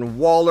Ekeler and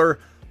Waller.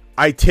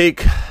 I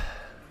take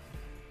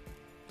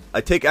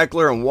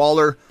Ekeler and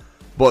Waller,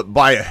 but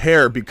by a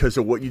hair because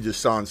of what you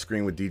just saw on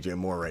screen with DJ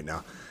Moore right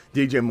now.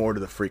 DJ Moore to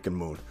the freaking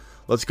moon.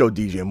 Let's go,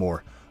 DJ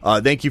Moore.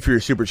 Thank you for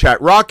your Super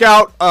Chat. Rock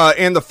Out,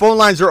 and the phone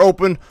lines are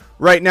open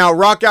right now.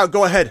 Rock Out,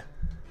 go ahead.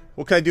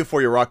 What can I do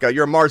for you, Rock Out?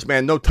 You're a Mars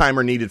man. No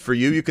timer needed for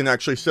you. You can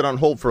actually sit on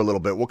hold for a little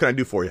bit. What can I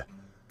do for you?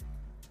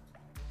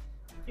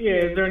 Yeah,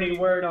 is there any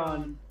word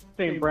on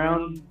St.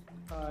 Brown's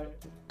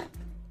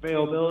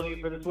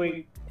availability for this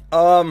week?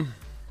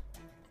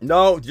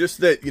 No, just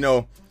that, you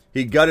know,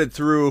 he gutted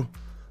through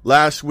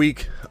last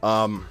week.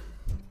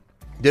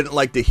 Didn't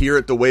like to hear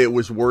it the way it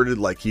was worded,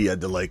 like he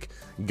had to, like,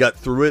 gut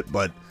through it,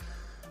 but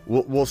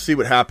we'll see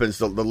what happens.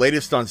 The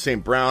latest on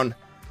St. Brown,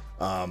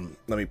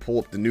 let me pull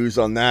up the news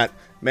on that.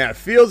 Man,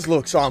 Fields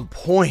looks on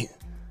point.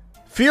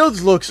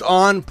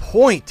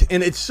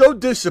 And it's so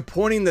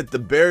disappointing that the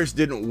Bears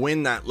didn't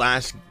win that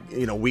last,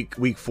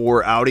 week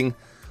 4 outing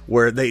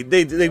where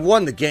they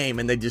won the game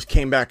and they just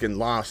came back and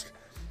lost.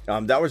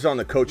 That was on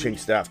the coaching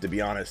staff, to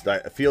be honest.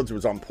 Fields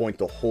was on point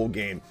the whole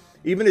game.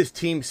 Even his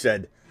team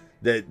said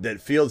that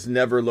Fields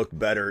never looked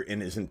better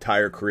in his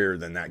entire career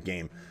than that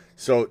game.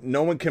 So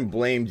no one can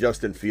blame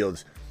Justin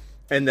Fields.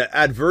 And the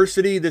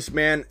adversity this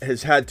man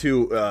has had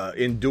to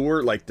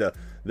endure, like the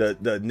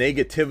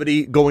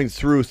negativity going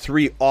through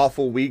 3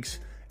 awful weeks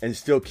and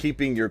still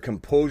keeping your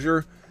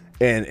composure.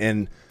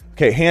 And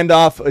okay,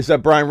 handoff. Is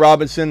that Brian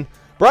Robinson?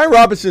 Brian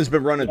Robinson's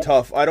been running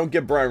tough. I don't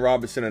give Brian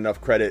Robinson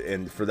enough credit,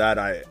 and for that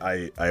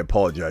I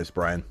apologize,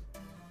 Brian.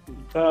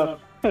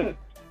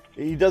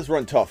 He does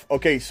run tough.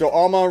 Okay, so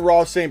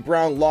Amon-Ra St.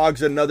 Brown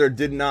logs another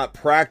did not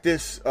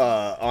practice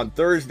on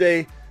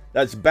Thursday.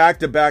 That's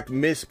back-to-back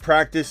missed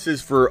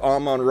practices for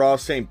Amon-Ra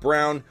St.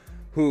 Brown,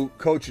 who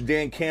Coach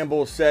Dan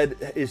Campbell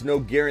said is no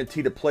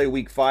guarantee to play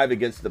Week 5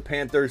 against the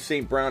Panthers.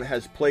 St. Brown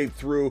has played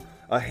through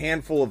a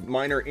handful of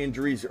minor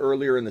injuries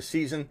earlier in the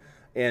season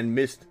and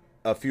missed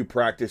a few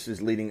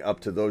practices leading up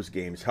to those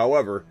games.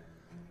 However,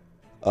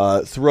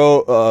 who's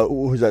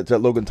that? Is that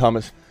Logan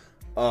Thomas?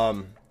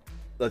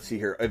 Let's see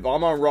here. If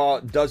Amon-Ra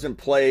doesn't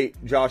play,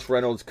 Josh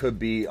Reynolds could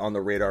be on the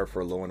radar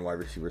for a low-end wide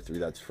receiver 3.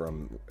 That's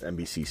from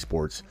NBC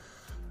Sports.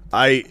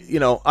 I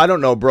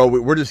don't know, bro.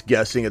 We're just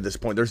guessing at this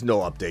point. There's no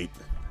update.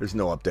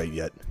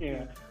 Yet.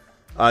 Yeah.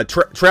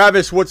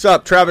 Travis, what's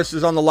up? Travis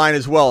is on the line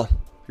as well.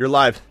 You're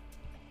live.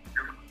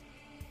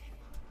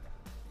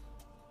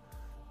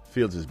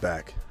 Fields is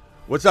back.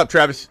 What's up,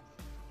 Travis?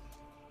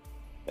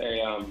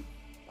 Hey, I'm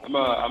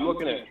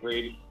looking at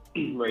trade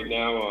right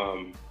now.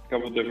 A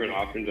couple different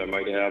options I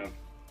might have.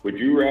 Would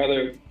you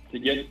rather, to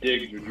get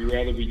Diggs, would you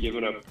rather be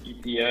giving up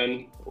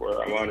ETN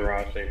or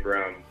Amon-Ra St.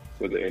 Brown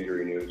with the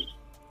injury news?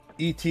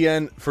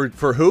 ETN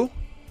for who?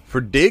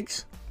 For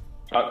Diggs?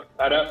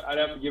 I'd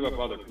have to give up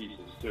other pieces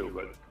too,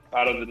 but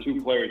out of the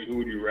 2 players, who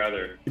would you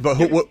rather? But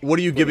what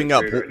are you giving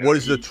up? What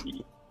is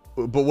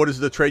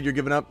the trade you're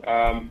giving up?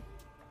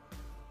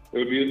 It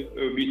would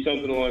be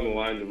something along the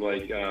lines of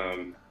like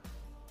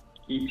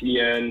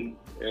ETN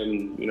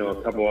and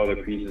a couple other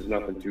pieces,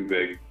 nothing too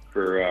big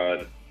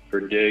for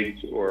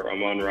Diggs or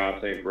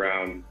Amon-Ra St.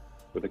 Brown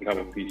with a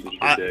couple pieces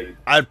for Diggs.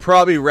 I'd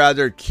probably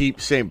rather keep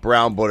St.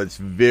 Brown, but it's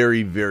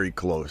very, very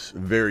close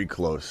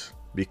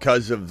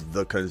because of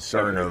the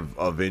concern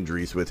of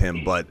injuries with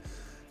him. But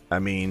I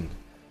mean,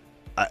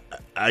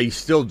 I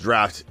still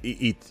draft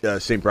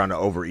St. Brown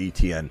over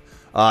ETN.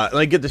 Let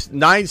me get this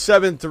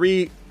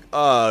 973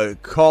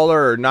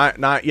 caller or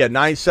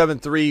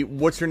 973.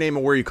 What's your name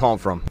and where are you calling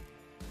from?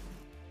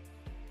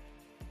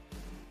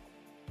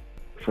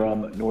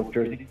 From North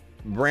Jersey.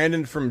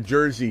 Brandon from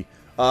Jersey.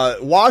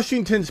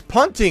 Washington's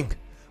punting.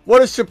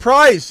 What a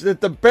surprise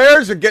that the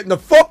Bears are getting the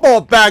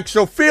football back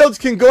so Fields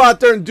can go out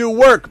there and do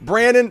work.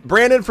 Brandon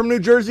from New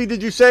Jersey,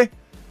 did you say?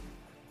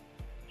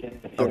 Yes,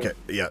 okay,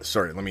 yeah,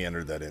 sorry. Let me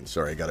enter that in.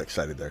 Sorry, I got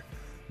excited there.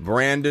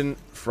 Brandon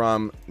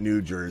from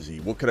New Jersey.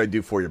 What could I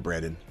do for you,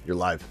 Brandon? You're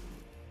live.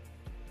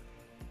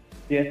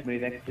 Yes,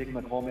 thanks for taking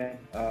my call, man.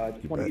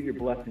 Just want to get your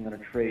blessing on a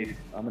trade.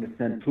 I'm going to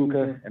send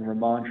Puka and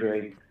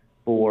Ramondre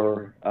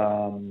for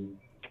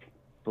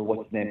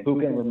what's his name?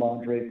 Puka and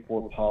Ramondre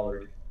for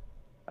Pollard.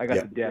 I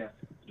got the depth.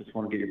 Just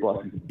want to get your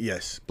blessing.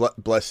 Yes,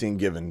 blessing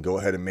given. Go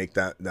ahead and make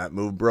that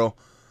move, bro.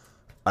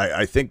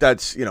 I think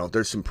that's,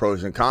 there's some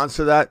pros and cons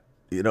to that.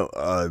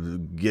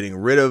 Getting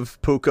rid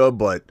of Puka,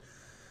 but,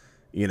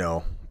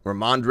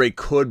 Ramondre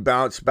could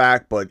bounce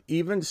back. But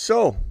even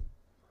so,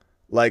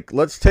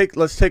 let's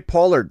take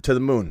Pollard to the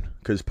moon,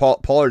 because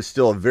Pollard's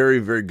still a very,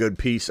 very good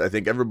piece. I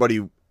think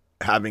everybody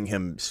having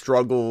him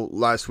struggle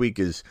last week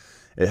it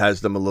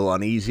has them a little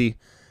uneasy,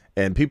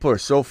 and people are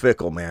so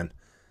fickle, man.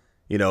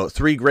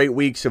 3 great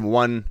weeks and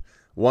one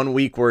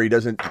week where he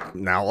doesn't.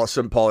 Now all of a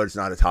sudden Pollard's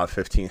not a top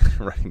 15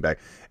 running back.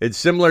 It's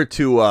similar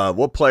to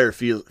what player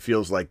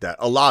feels like that?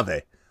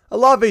 Olave.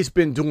 Olave's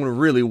been doing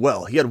really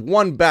well. He had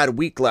one bad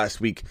week last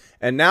week,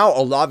 and now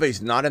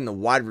Olave's not in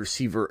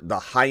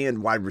the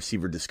high-end wide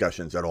receiver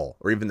discussions at all,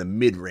 or even the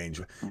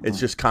mid-range. It's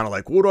just kind of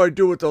like, what do I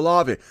do with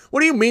Olave?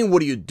 What do you mean,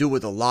 what do you do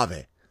with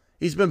Olave?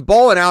 He's been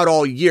balling out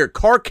all year.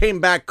 Carr came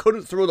back,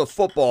 couldn't throw the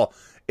football,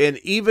 and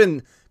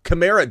even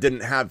Kamara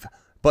didn't have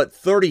but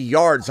 30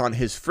 yards on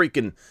his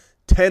freaking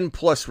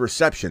 10-plus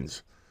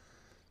receptions.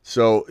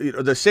 So,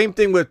 the same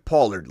thing with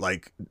Pollard.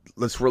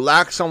 Let's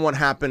relax on what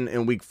happened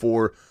in week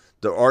 4.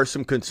 There are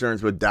some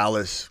concerns with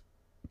Dallas,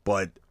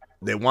 but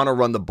they want to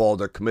run the ball.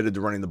 They're committed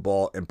to running the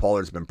ball, and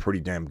Pollard's been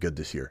pretty damn good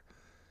this year.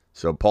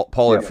 So,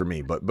 Pollard for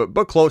me.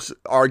 But close,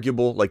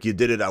 arguable. Like you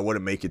did it, I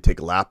wouldn't make it take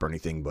a lap or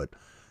anything, but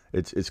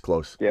it's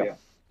close. Yeah.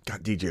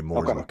 God, DJ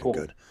Moore's looking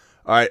good.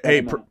 All right. Hey,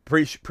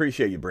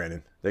 appreciate you,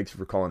 Brandon. Thanks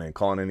for calling in.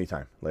 Call in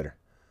anytime. Later.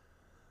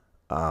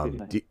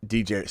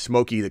 DJ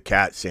Smokey the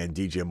Cat saying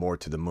DJ Moore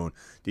to the moon.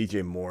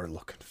 DJ Moore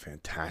looking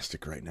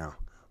fantastic right now.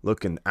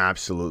 Looking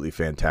absolutely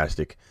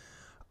fantastic.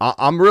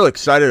 I'm real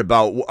excited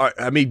about.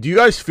 I mean, do you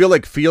guys feel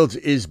like Fields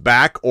is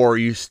back, or are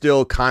you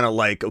still kind of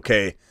like,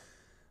 okay,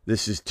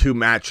 this is 2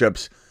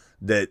 matchups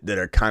that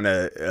are kind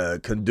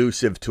of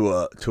conducive to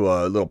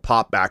a little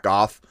pop back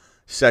off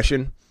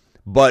session?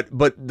 But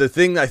the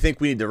thing I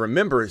think we need to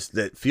remember is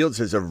that Fields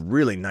has a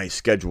really nice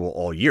schedule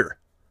all year.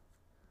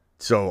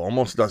 So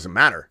almost doesn't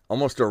matter.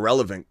 Almost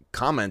irrelevant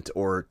comment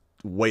or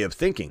way of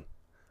thinking.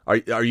 Are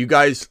you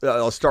guys,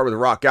 I'll start with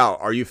Rock Out.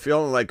 Are you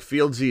feeling like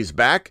Fieldsy is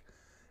back?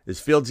 Is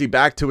Fieldsy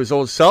back to his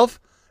old self?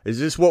 Is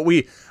this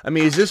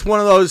is this one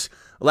of those,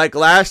 like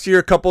last year,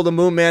 a couple of the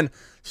Moon Man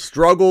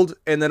struggled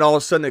and then all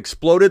of a sudden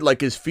exploded?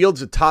 Like, is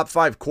Fields a top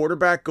 5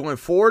 quarterback going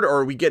forward, or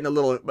are we getting a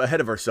little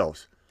ahead of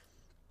ourselves?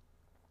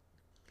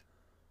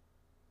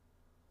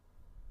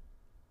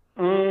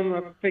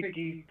 I think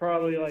he's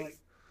probably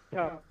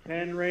top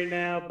 10 right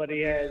now, but he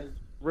has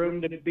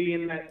room to be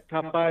in that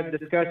top 5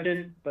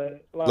 discussion,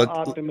 but a lot of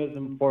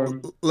optimism for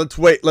him. Let's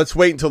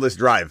wait until this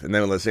drive, and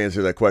then let's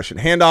answer that question.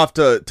 Hand off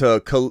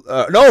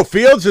to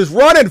Fields is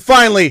running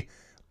finally.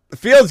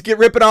 Fields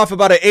ripping off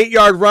about an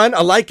 8-yard run.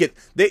 I like it.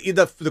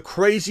 The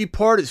crazy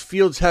part is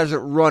Fields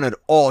hasn't run at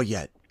all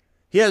yet.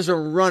 He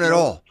hasn't run at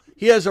all.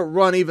 He hasn't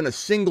run even a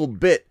single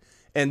bit,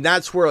 and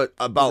that's where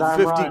about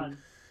 50.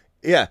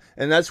 Yeah,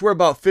 and that's where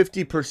about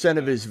 50%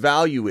 of his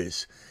value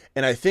is.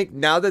 And I think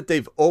now that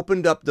they've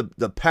opened up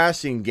the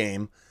passing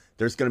game,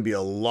 there's going to be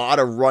a lot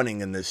of running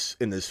in the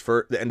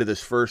end of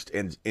this first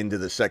and into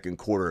the second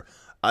quarter.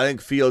 I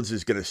think Fields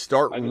is going to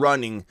start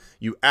running.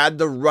 You add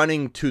the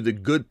running to the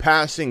good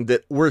passing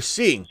that we're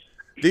seeing.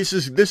 This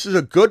is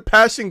a good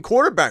passing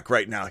quarterback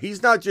right now.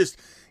 He's not just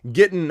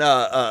getting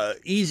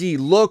easy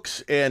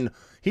looks, and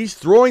he's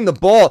throwing the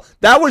ball.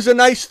 That was a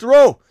nice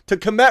throw to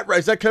Komet.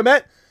 Is that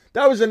Komet?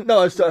 That was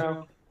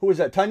who was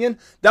that, Tunyon?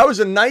 That was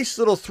a nice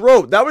little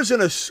throw. That was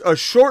in a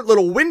short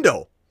little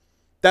window.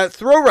 That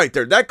throw right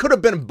there. That could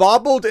have been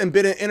bobbled and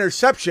been an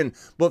interception,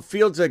 but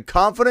Fields had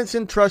confidence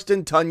and trust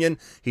in Tunyon.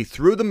 He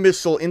threw the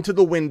missile into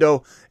the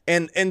window,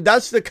 and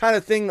that's the kind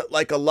of thing that,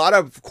 like, a lot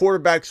of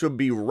quarterbacks would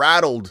be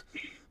rattled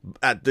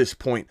at this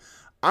point.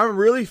 I'm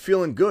really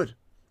feeling good.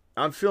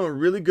 I'm feeling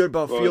really good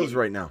about Fields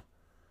right now.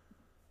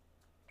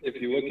 If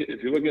you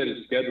look at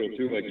his schedule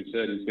too, like you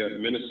said, he's got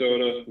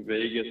Minnesota,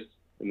 Vegas,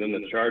 and then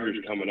the Chargers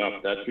coming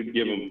up. That should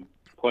give him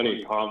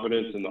plenty of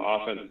confidence in the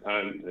offense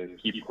time to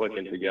keep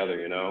clicking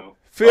together,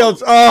 Fields,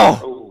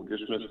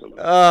 just missed him.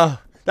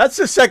 That's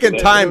the second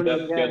time.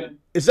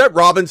 Is that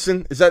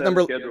Robinson? Is that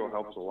number? Schedule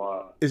helps a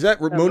lot. Is that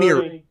Mooney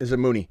or is it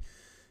Mooney?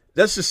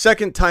 That's the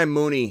second time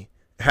Mooney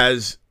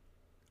has.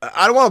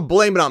 I don't want to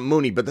blame it on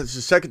Mooney, but that's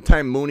the second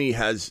time Mooney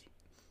has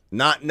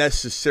not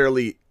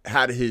necessarily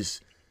had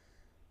his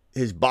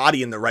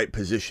body in the right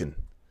position.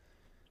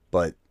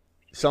 But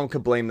some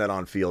could blame that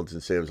on Fields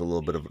and say it was a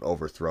little bit of an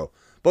overthrow.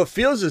 But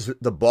Fields,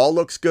 the ball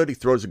looks good. He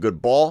throws a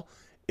good ball.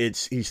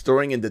 He's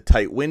throwing into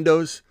tight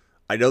windows.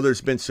 I know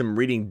there's been some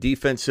reading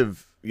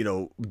defensive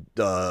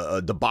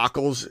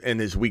debacles in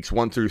his weeks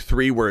 1 through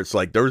 3 where it's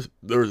like there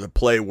was a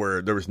play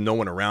where there was no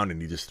one around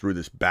and he just threw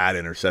this bad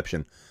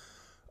interception.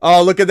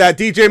 Oh, look at that,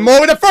 DJ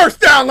Moore with a first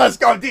down. Let's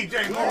go,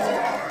 DJ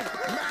Moore.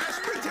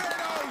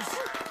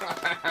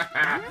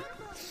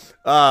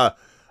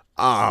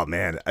 Oh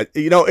man,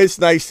 it's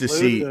nice to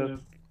see.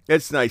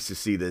 It's nice to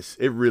see this.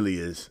 It really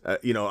is.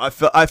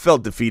 I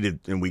felt defeated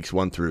in weeks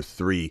 1 through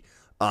 3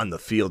 on the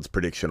Fields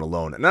prediction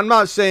alone. And I'm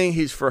not saying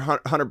he's for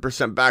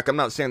 100% back. I'm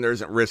not saying there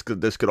isn't risk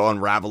that this could all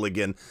unravel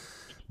again.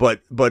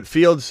 But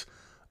Fields,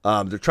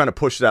 they're trying to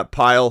push that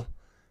pile.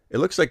 It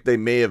looks like they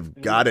may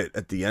have got it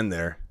at the end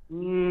there.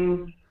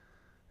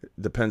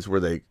 Depends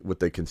what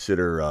they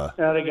consider.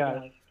 They got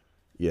it.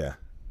 Yeah.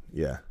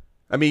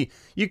 I mean,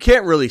 you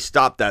can't really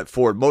stop that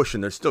forward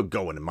motion. They're still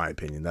going, in my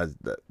opinion. That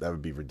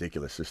would be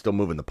ridiculous. They're still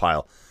moving the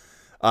pile.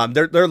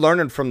 They're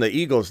learning from the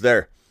Eagles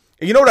there.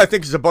 And you know what I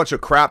think is a bunch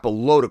of crap, a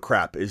load of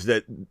crap, is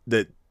that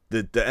the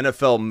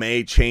NFL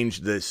may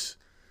change this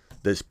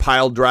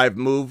pile drive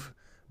move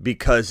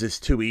because it's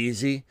too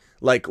easy.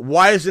 Like,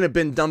 why hasn't it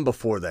been done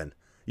before then?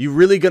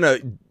 You're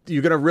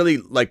gonna really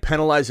like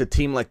penalize a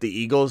team like the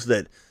Eagles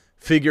that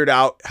figured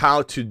out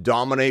how to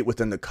dominate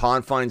within the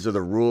confines of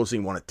the rules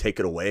and you want to take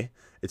it away?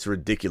 It's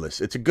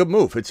ridiculous. It's a good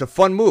move. It's a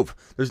fun move.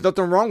 There's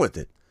nothing wrong with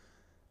it.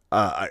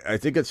 I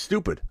think it's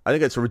stupid. I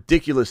think it's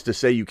ridiculous to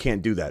say you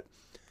can't do that.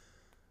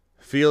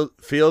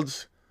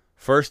 Fields,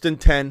 1st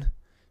and 10,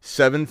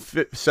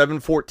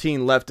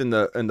 7:14 left in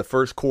the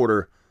first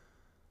quarter.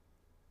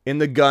 In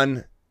the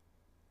gun,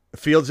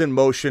 Fields in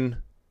motion.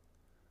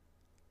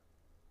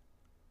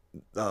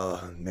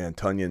 Oh man,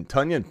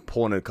 Tunyon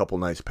pulling a couple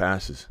nice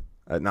passes.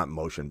 Not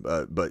motion,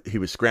 but he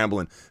was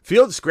scrambling.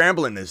 Fields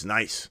scrambling is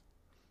nice.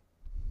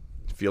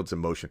 Fields in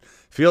motion.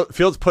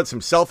 Fields puts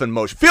himself in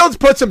motion. Fields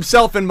puts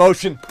himself in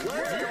motion.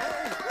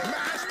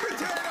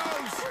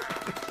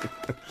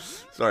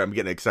 Sorry, I'm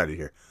getting excited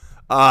here.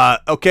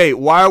 Okay,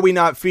 why are we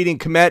not feeding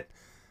Komet?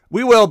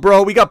 We will,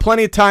 bro. We got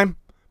plenty of time.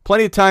 Me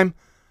too,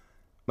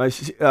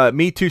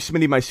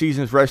 Smitty. My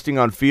season's resting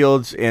on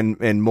Fields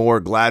and more.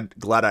 Glad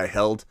I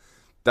held.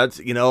 That's,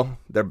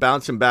 they're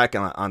bouncing back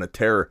on a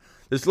terror.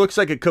 This looks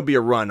like it could be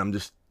a run.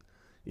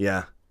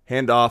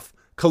 Hand off.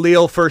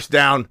 Khalil, first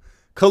down.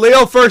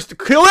 Khalil Herbert,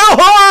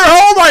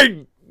 oh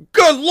my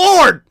good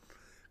Lord.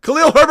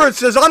 Khalil Herbert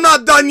says, I'm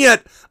not done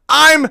yet.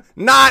 I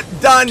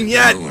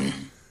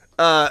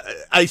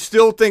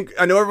still think,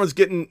 I know everyone's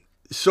getting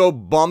so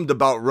bummed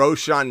about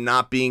Roschon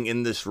not being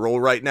in this role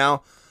right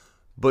now,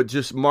 but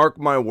just mark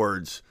my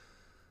words.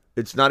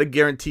 It's not a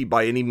guarantee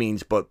by any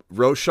means, but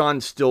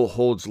Roschon still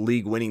holds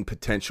league winning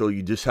potential.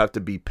 You just have to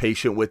be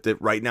patient with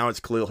it. Right now, it's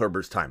Khalil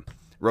Herbert's time.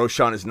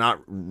 Roschon is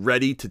not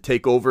ready to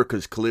take over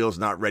because Khalil's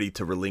not ready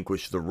to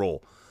relinquish the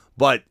role.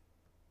 But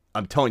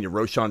I'm telling you,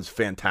 Roschon's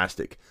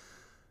fantastic.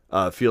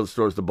 Fields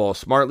throws the ball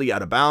smartly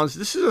out of bounds.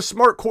 This is a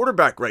smart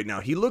quarterback right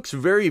now. He looks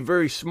very,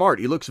 very smart.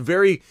 He looks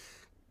very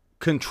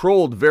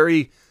controlled,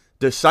 very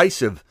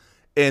decisive.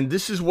 And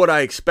this is what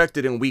I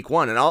expected in week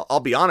 1. And I'll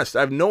be honest,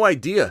 I have no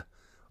idea.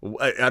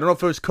 I don't know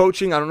if it was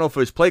coaching. I don't know if it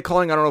was play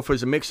calling. I don't know if it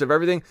was a mix of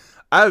everything.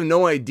 I have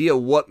no idea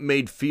what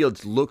made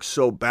Fields look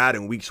so bad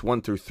in weeks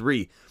 1 through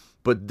 3.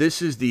 But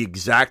this is the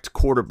exact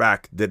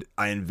quarterback that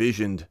I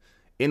envisioned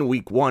in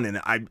week 1. And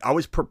I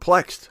was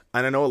perplexed.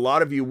 And I know a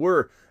lot of you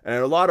were. And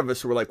a lot of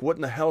us were like, what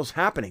in the hell's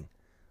happening?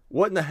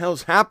 What in the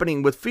hell's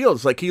happening with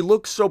Fields? Like, he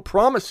looks so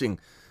promising.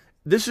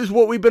 This is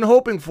what we've been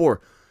hoping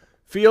for.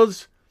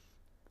 Fields.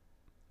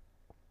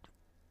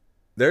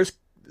 There's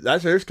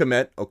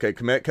Komet. Okay,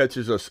 Komet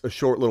catches a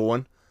short little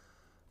one.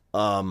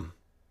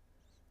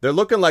 They're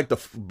looking like the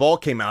ball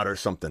came out or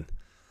something.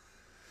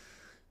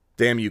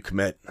 Damn you,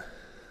 Komet.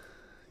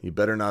 You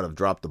better not have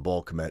dropped the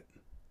ball, Komet.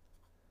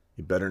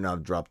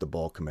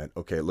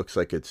 Okay, it looks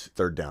like it's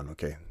 3rd down.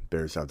 Okay,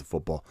 Bears have the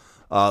football.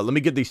 Let me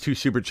get these 2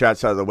 super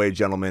chats out of the way,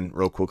 gentlemen,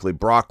 real quickly.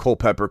 Brock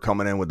Culpepper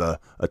coming in with a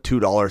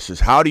 $2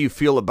 says, how do you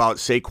feel about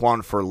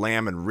Saquon for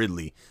Lamb and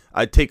Ridley?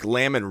 I'd take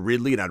Lamb and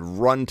Ridley and I'd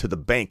run to the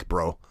bank,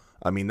 bro.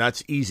 I mean,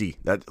 that's easy.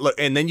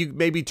 And then you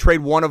maybe trade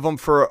one of them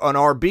for an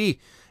RB.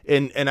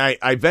 And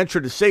I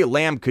venture to say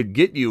Lamb could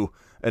get you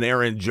an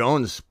Aaron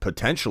Jones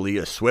potentially,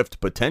 a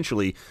Swift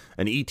potentially,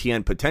 an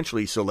ETN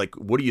potentially. So, like,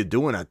 what are you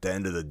doing at the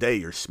end of the day?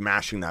 You're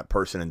smashing that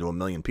person into a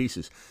million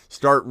pieces.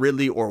 Start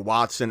Ridley or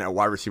Watson at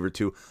wide receiver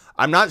 2.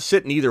 I'm not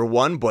sitting either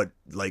one, but,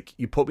 like,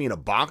 you put me in a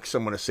box,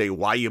 I'm going to say,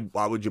 why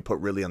would you put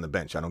Ridley on the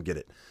bench? I don't get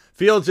it.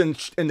 Fields in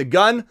the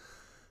gun,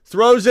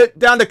 throws it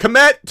down to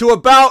Komet to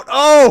about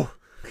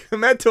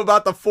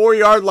the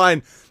 4-yard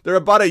line. They're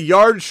about a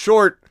yard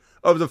short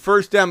of the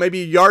first down,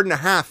 maybe a yard and a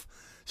half.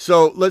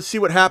 So let's see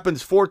what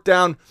happens. 4th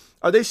down.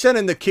 Are they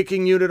sending the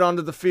kicking unit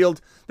onto the field?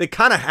 They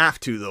kind of have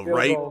to, though,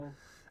 right?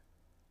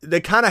 They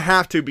kind of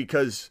have to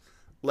because,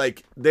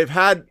 like, they've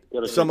had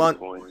some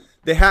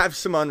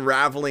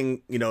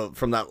unraveling,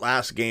 from that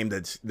last game.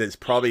 That's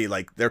probably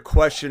like they're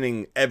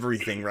questioning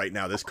everything right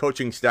now. This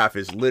coaching staff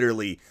is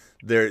literally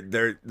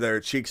their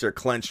cheeks are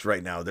clenched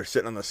right now. They're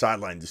sitting on the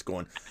sideline just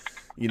going,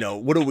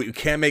 we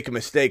can't make a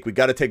mistake. We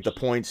got to take the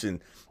points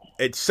and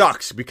it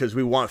sucks because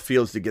we want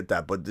Fields to get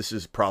that, but this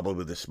is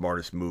probably the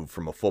smartest move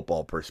from a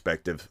football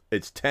perspective.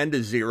 It's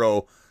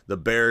 10-0, the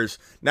Bears.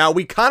 Now,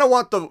 we kind of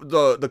want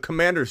the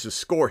Commanders to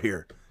score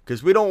here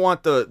because we don't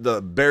want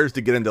the Bears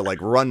to get into, like,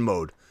 run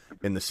mode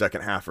in the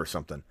second half or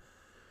something.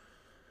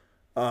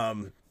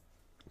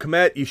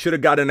 Komet, you should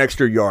have got an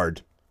extra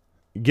yard.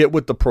 Get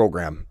with the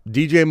program.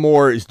 DJ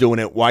Moore is doing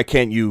it. Why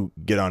can't you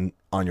get on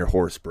your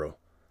horse, bro?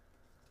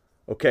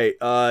 Okay,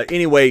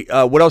 anyway,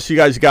 what else you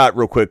guys got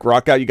real quick?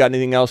 Rock out, you got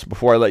anything else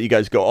before I let you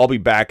guys go? I'll be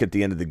back at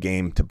the end of the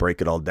game to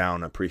break it all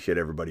down. I appreciate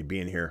everybody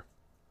being here.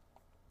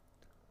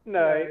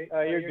 No,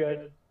 you're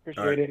good.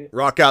 Appreciate it.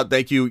 Rock out,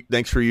 thank you.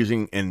 Thanks for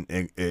using and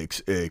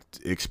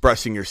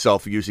expressing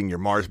yourself using your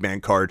Marsman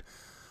card.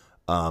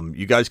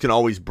 You guys can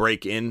always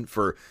break in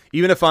for,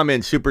 even if I'm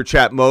in super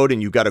chat mode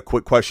and you got a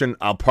quick question,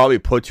 I'll probably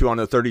put you on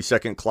a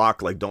 30-second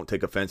clock. Like, don't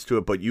take offense to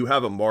it, but you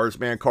have a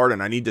Marsman card,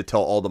 and I need to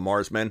tell all the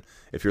Marsmen,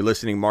 if you're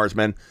listening,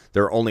 Marsmen,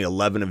 there are only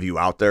 11 of you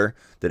out there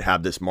that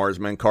have this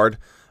Marsman card.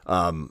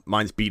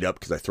 Mine's beat up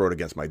because I throw it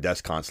against my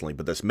desk constantly,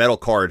 but this metal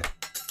card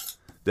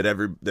that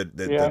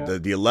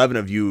the 11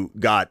 of you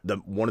got,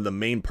 one of the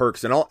main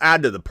perks, and I'll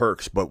add to the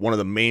perks, but one of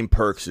the main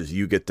perks is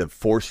you get to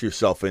force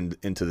yourself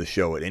into the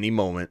show at any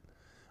moment.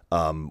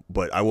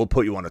 But I will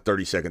put you on a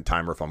 30-second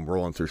timer if I'm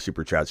rolling through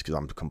super chats because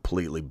I'm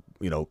completely,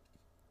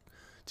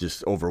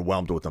 just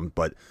overwhelmed with them.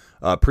 But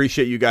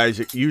appreciate you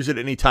guys. Use it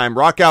anytime.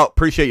 Rock out.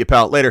 Appreciate you,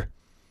 pal. Later.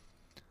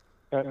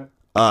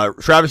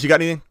 Travis, you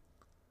got anything?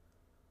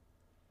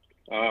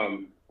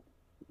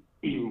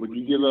 Would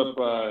you give up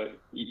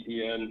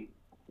ETN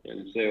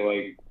and say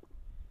like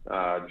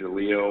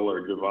Jaleel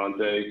or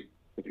Javonte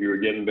if you were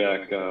getting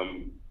back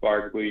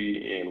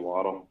Barkley and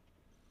Waddle?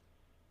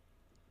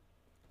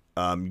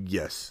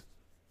 Yes,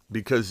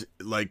 because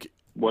like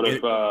what if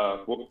it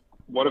was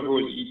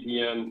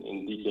ETN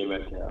and DK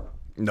Metcalf?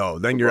 No,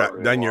 then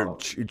you're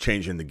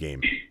changing the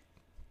game.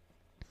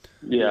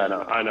 Yeah,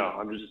 I know.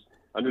 I'm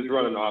just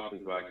running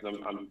options back because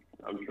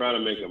I'm trying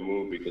to make a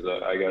move because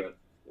I got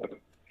a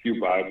few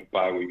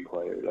bye week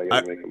players. I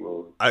got to make a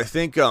move. I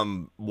think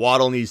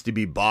Waddle needs to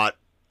be bought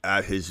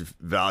at his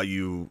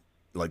value.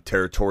 Like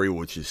territory,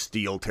 which is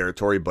steal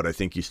territory, but I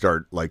think you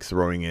start like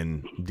throwing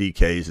in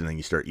DKs and then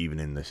you start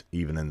evening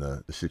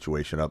the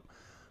situation up.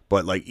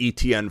 But like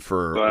ETN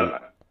for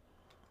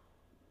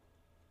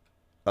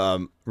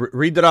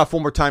read that off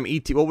one more time.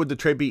 What would the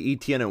trade be?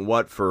 ETN and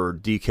what for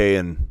DK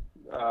and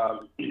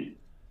say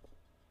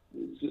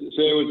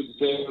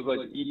it was like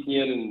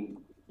ETN and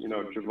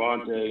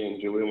Javonte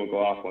and Jaleel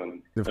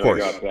McLaughlin. Of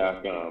course, I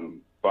got back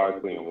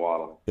Barkley and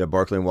Waddle. Yeah,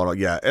 Barkley and Waddle.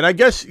 Yeah, and I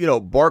guess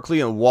Barkley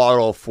and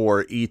Waddle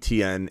for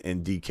ETN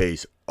and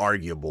DK's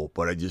arguable,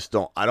 but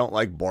I don't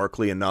like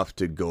Barkley enough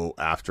to go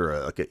after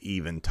an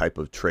even type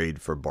of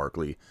trade for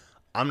Barkley.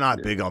 I'm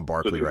not big on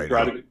Barkley right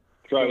now.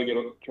 Try to get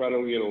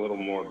a little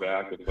more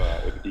back if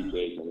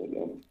DK's in it.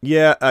 Then.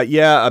 Yeah, I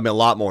mean a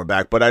lot more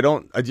back, but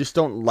I just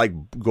don't like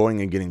going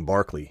and getting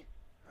Barkley.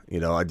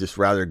 I'd just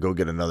rather go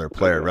get another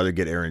player. I'd rather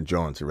get Aaron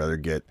Jones. I'd rather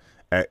get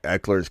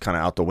Ekeler's kind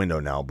of out the window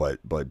now,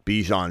 but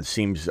Bijan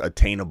seems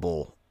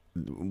attainable,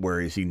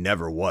 whereas he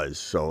never was.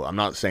 So I'm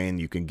not saying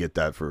you can get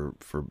that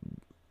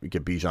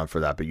get Bijan for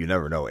that, but you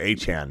never know.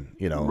 Achane,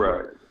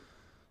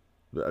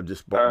 right?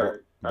 Just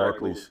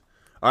Barkley's.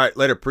 All right,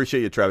 later.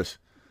 Appreciate you, Travis.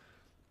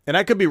 And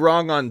I could be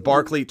wrong on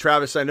Barkley,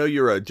 Travis. I know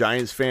you're a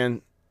Giants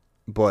fan,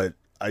 but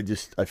I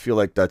feel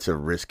like that's a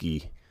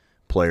risky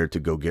player to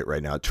go get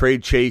right now.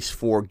 Trade Chase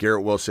for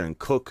Garrett Wilson and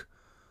Cook.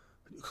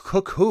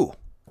 Cook who?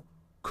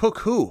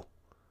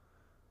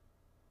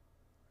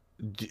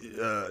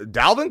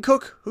 Dalvin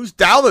Cook? Who's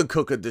Dalvin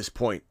Cook at this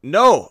point?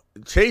 No.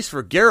 Chase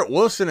for Garrett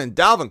Wilson and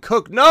Dalvin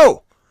Cook?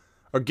 No.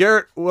 Or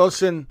Garrett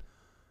Wilson,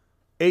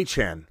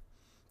 Achane.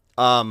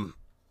 I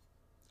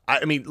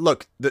mean,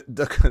 look,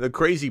 the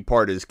crazy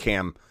part is,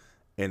 Cam,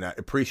 and I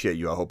appreciate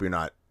you. I hope you're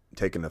not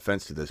taking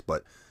offense to this,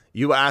 but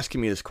you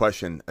asking me this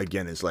question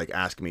again is like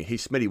asking me, hey,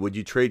 Smitty, would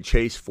you trade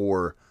Chase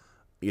for,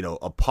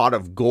 a pot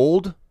of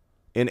gold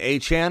in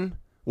Achane?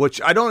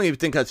 Which I don't even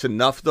think that's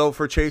enough, though,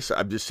 for Chase.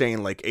 I'm just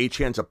saying, like,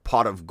 Achane's a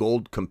pot of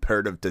gold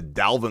comparative to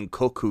Dalvin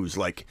Cook, who's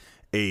like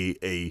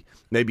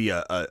maybe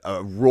a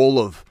roll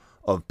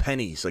of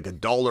pennies, like a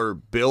dollar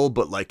bill,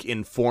 but like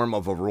in form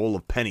of a roll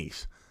of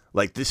pennies.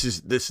 Like this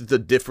is the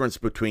difference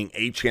between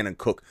Achane and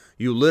Cook.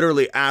 You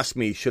literally asked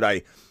me, should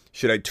I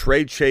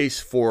trade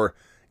Chase for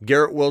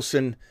Garrett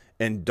Wilson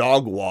and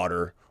dog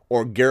water,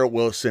 or Garrett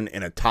Wilson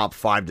and a top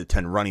 5 to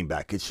 10 running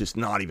back? It's just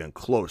not even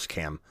close,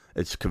 Cam.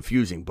 It's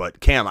confusing,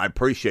 but Cam, I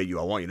appreciate you.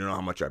 I want you to know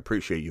how much I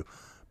appreciate you.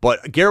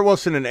 But Garrett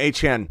Wilson and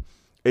Achane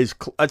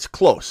that's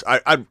close.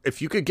 I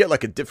if you could get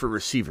like a different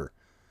receiver,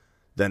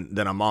 then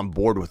I'm on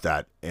board with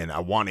that, and I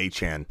want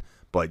Achane.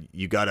 But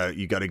you gotta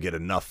get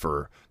enough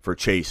for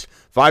Chase.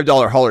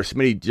 $5 hauler.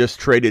 Smitty just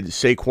traded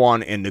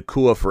Saquon and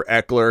Nakua for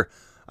Ekeler.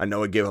 I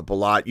know I gave up a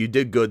lot. You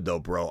did good though,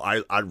 bro.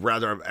 I'd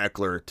rather have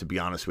Ekeler, to be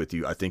honest with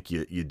you. I think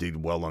you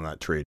did well on that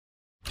trade.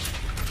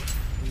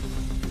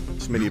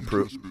 Smitty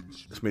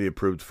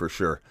approved for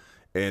sure.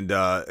 And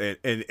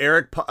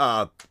Eric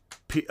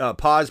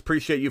Pause,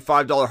 appreciate you.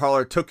 $5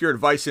 hauler. Took your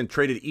advice and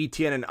traded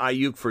ETN and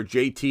Ayuk for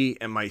JT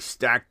and my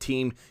stack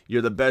team.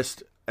 You're the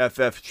best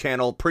FF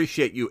channel.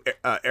 Appreciate you,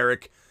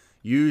 Eric.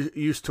 You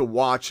used to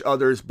watch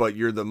others, but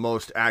you're the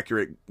most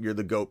accurate. You're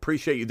the GOAT.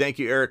 Appreciate you. Thank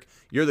you, Eric.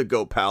 You're the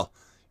GOAT, pal.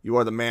 You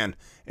are the man.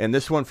 And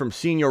this one from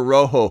Senior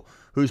Rojo,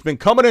 who's been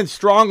coming in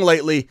strong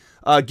lately.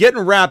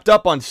 Getting wrapped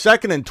up on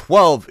 2nd and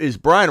 12 is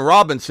Brian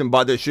Robinson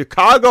by the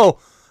Chicago.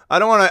 I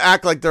don't want to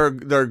act like they're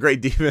a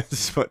great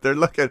defense, but they're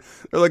looking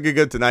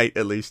good tonight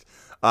at least.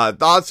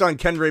 Thoughts on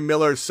Kendre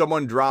Miller?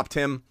 Someone dropped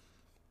him.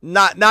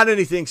 Not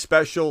anything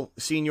special,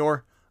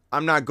 Senior.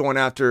 I'm not going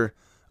after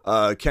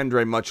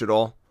Kendre much at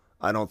all.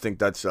 I don't think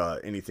that's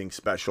anything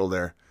special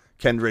there.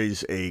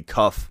 Kendre's a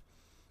cuff,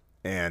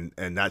 and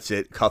that's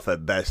it. Cuff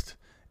at best.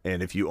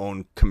 And if you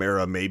own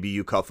Kamara, maybe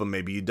you cuff him,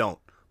 maybe you don't.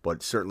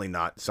 But certainly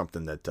not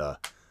something that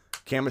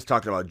Cam is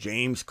talking about.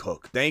 James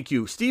Cook. Thank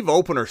you. Steve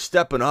Opener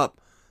stepping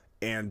up.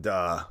 And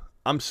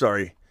I'm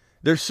sorry.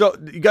 You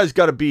guys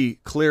got to be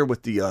clear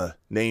with the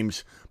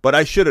names. But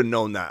I should have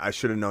known that. I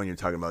should have known you're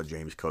talking about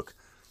James Cook.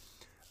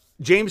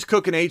 James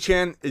Cook and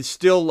Achane is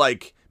still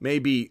like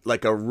maybe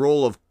like a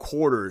roll of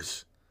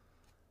quarters.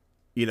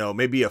 You know,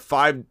 maybe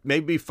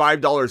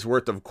 $5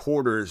 worth of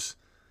quarters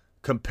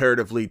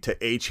comparatively to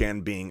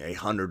Achane being a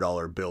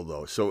 $100 bill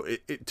though. So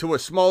it to a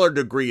smaller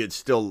degree, it's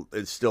still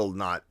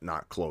not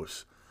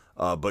close.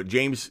 But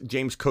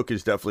James Cook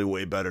is definitely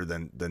way better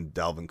than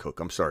Dalvin Cook.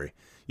 I'm sorry.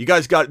 You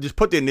guys just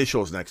put the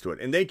initials next to it.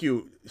 And thank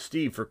you,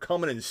 Steve, for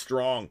coming in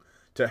strong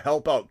to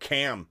help out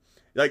Cam.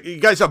 Like, you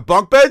guys have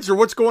bunk beds or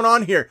what's going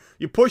on here?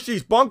 You push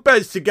these bunk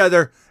beds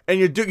together and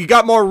you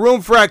got more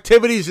room for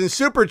activities and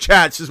super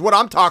chats is what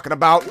I'm talking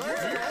about.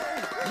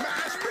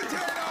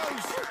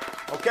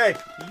 Okay.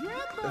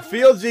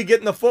 Fieldsy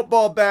getting the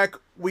football back.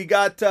 We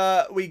got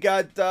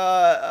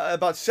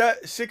about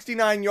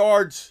 69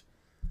 yards.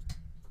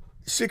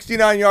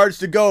 69 yards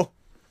to go.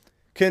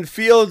 Can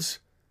Fields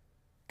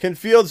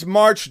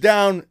march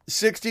down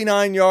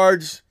 69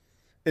 yards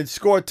and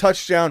score a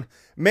touchdown?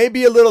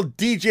 Maybe a little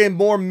DJ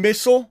Moore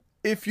missile,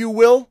 if you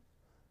will,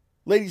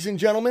 ladies and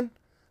gentlemen.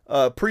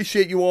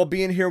 Appreciate you all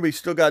being here. We've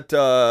still got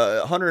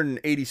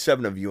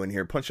 187 of you in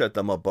here. Punch that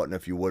thumb up button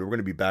if you would. We're going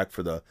to be back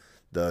for the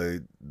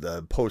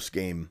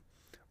post-game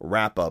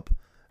wrap-up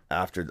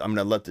after. I'm going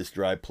to let this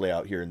drive play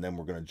out here, and then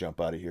we're going to jump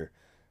out of here.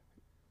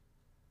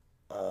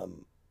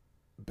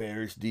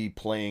 Bears D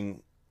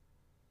playing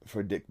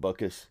for Dick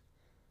Buckus.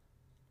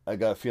 I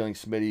got a feeling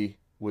Smitty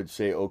would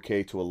say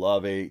okay to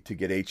Olave to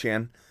get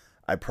Achane.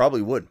 I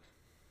probably would.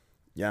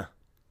 Yeah,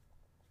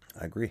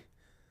 I agree.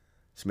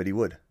 Smitty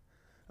would.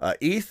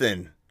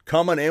 Ethan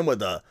coming in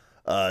with a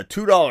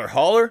 $2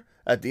 hauler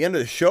at the end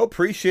of the show.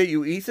 Appreciate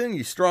you, Ethan.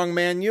 You strong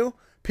man, you.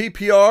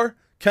 PPR,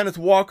 Kenneth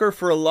Walker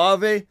for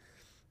Olave.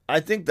 I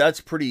think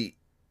that's pretty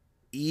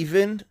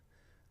even.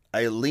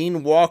 I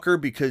lean Walker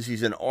because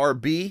he's an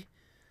RB.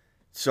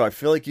 So I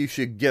feel like you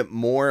should get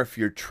more if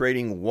you're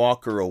trading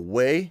Walker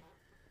away.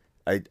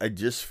 I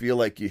just feel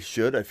like you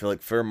should. I feel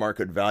like fair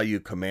market value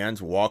commands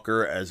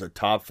Walker as a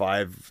top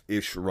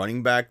 5-ish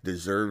running back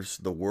deserves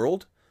the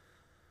world.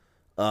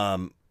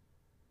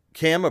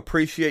 Cam,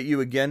 appreciate you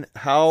again.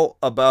 How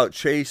about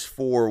Chase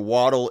for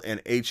Waddle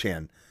and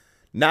Achane?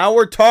 Now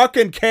we're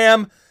talking,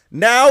 Cam.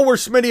 Now we're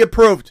Smitty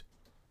approved.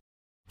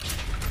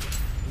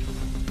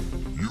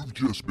 You've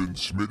just been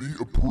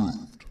Smitty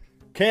approved.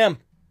 Cam,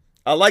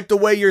 I like the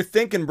way you're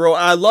thinking, bro.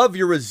 I love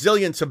your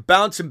resilience of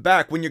bouncing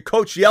back. When your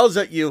coach yells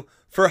at you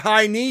for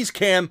high knees,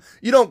 Cam,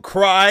 you don't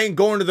cry and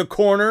go into the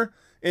corner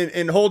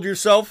and hold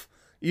yourself.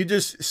 You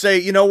just say,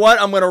 you know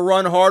what? I'm going to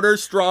run harder,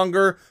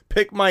 stronger,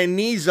 pick my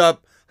knees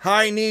up,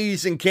 high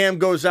knees, and Cam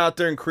goes out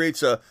there and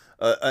creates an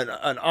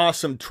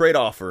awesome trade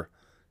offer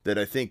that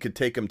I think could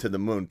take him to the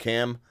moon.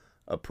 Cam,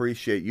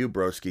 appreciate you,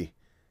 broski.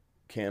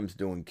 Cam's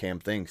doing Cam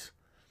things.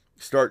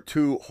 Start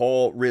 2,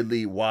 Hall,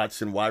 Ridley,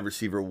 Watson. Wide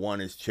receiver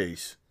 1 is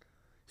Chase.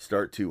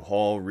 Start 2,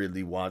 Hall,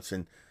 Ridley,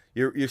 Watson.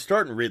 You're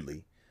starting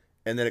Ridley,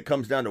 and then it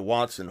comes down to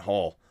Watson,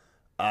 Hall.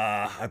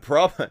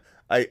 Upside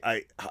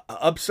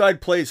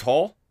plays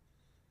Hall.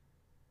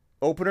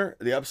 Opener,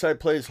 the upside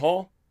plays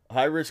Hall.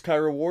 High risk, high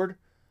reward.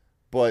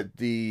 But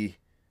the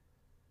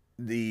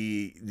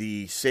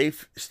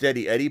safe,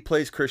 steady Eddie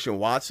plays Christian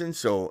Watson.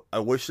 So I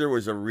wish there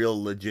was a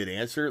real legit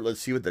answer.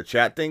 Let's see what the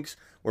chat thinks.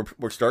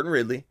 We're starting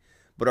Ridley,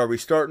 but are we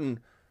starting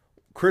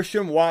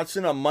Christian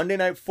Watson on Monday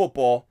Night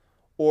Football,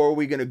 or are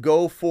we going to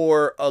go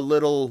for a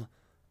little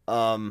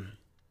Breece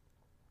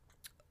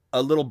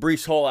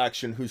Hall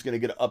action? Who's going to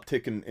get an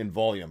uptick in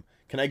volume?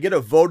 Can I get a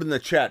vote in the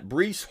chat?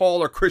 Breece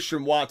Hall or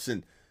Christian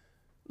Watson?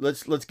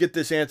 Let's get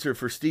this answer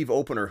for Steve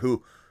Opener,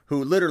 who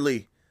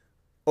literally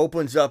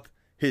opens up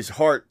his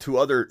heart to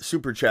other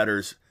super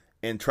chatters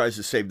and tries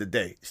to save the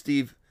day.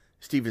 Steve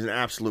is an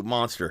absolute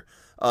monster.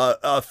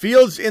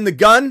 Fields in the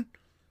gun.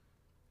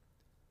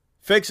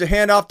 Fakes a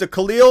handoff to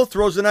Khalil.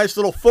 Throws a nice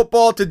little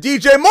football to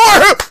DJ Moore.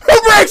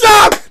 Who breaks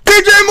up?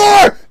 DJ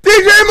Moore!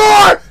 DJ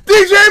Moore!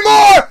 DJ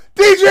Moore!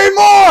 DJ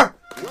Moore!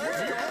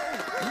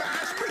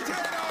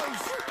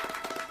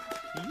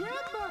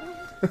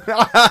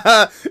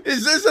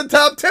 Is this a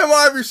top 10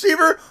 wide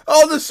receiver?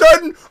 All of a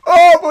sudden,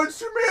 but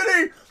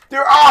Smitty,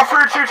 their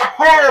offense is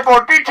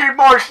horrible. DJ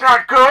Moore's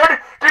not good.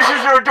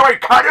 Do I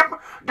cut him?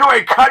 Do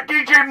I cut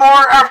DJ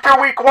Moore after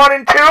week 1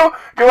 and 2?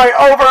 Do I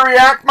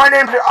overreact? My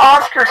name's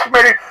Oscar,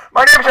 Smitty.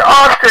 My name's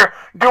Oscar.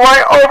 Do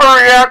I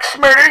overreact,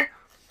 Smitty?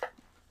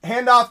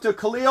 Hand off to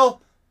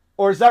Khalil,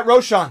 or is that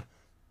Roshan?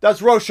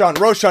 That's Roshan.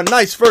 Roshan,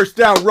 nice first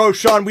down,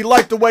 Roshan. We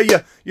like the way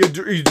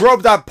you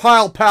drove that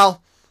pile,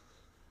 pal.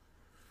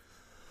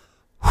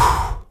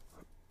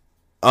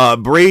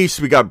 Brees,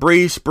 we got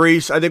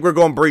Brees. I think we're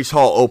going Brees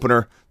Hall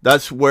opener.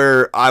 That's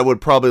where I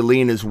would probably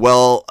lean as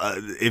well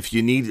if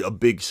you need a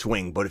big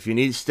swing. But if you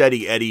need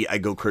steady Eddie, I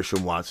go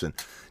Christian Watson.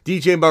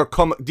 DJ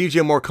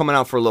Moore coming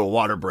out for a little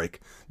water break.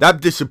 That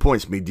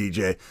disappoints me,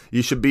 DJ.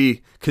 You should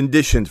be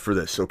conditioned for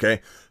this,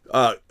 okay?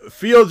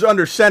 Fields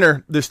under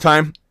center this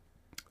time.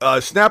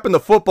 Snapping the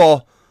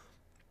football.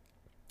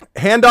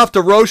 Hand off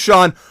to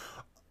Roshan.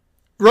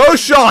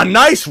 Roshan,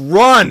 nice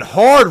run.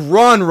 Hard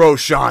run,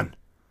 Roshan.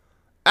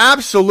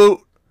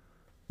 Absolute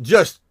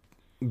just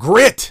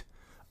grit.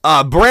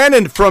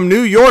 Brandon from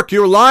New York,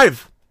 you're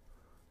live.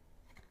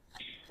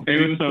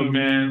 Hey, what's up,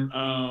 man?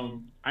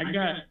 I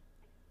got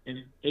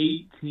an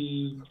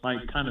 18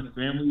 kind of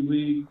family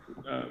league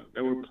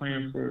that we're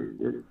playing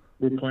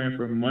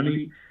for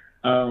money.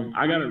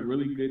 I got a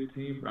really good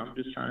team, but I'm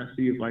just trying to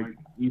see if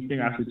you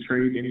think I should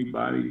trade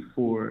anybody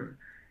for.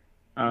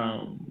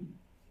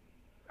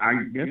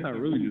 I guess I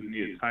really just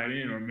need a tight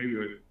end or maybe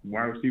a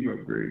wide receiver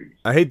upgrade.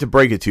 I hate to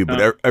break it to you,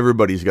 but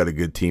everybody's got a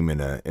good team in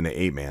an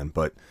 8-man.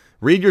 But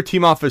read your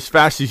team off as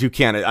fast as you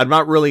can. I'm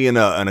not really in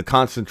a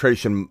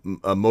concentration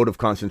mode of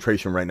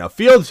concentration right now.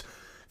 Fields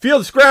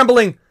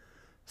scrambling,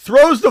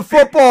 throws the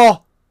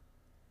football.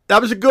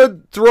 That was a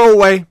good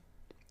throwaway.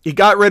 He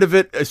got rid of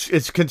it.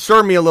 It's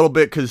concerned me a little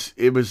bit because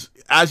it was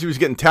as he was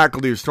getting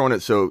tackled, he was throwing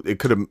it, so it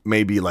could have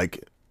maybe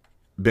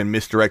been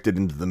misdirected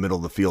into the middle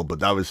of the field. But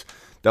that was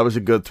a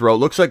good throw.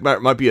 Looks like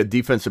might be a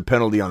defensive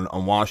penalty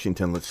on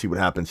Washington. Let's see what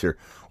happens here.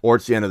 Or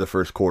it's the end of the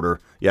first quarter.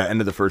 Yeah, end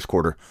of the first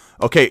quarter.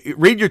 Okay,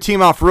 read your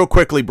team off real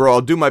quickly, bro.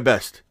 I'll do my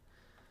best.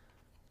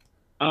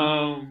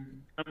 I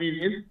mean,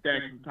 it's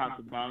stacked from top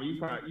to bottom. You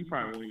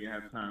probably won't even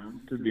have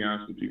time, to be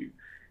honest with you.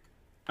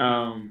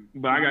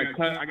 But I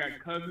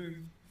got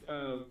Cousins,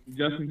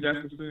 Justin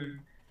Jefferson,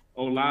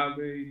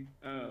 Olave,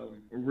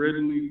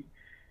 Ridley,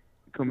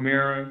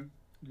 Kamara,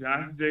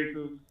 Josh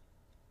Jacobs,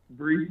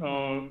 Brees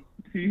Hall,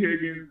 T.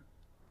 Higgins,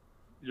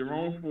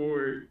 Jerome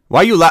Ford.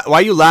 Why you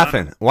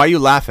laughing? Why are you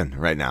laughing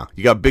right now?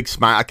 You got a big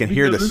smile. I can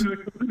hear this. This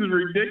is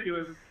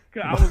ridiculous.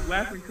 I was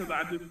laughing because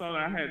I just thought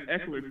I had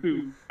Ekeler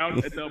too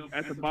out at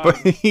the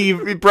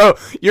bottom. Bro,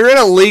 you're in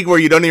a league where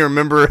you don't even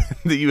remember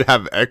that you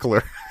have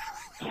Ekeler.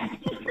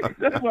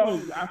 That's what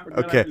I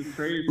forgot. Okay. I just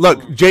traded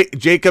Look,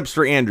 Jacobs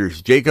for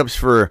Andrews. Jacobs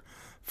for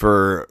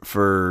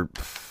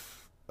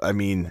I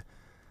mean,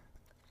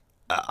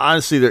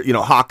 honestly,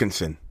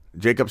 Hawkinson.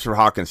 Jacobs for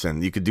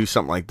Hawkinson. You could do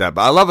something like that.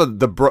 But I love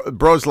the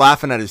bro's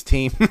laughing at his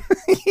team.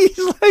 he's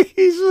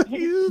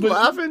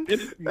laughing.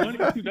 It's money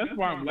too. That's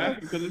why I'm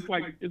laughing because it's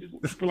for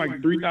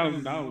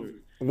 $3,000.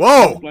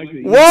 Whoa,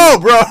 whoa,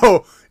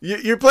 bro!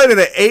 You're playing in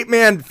an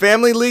 8-man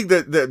family league.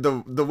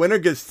 The winner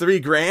gets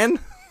 $3,000.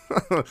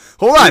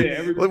 Hold on,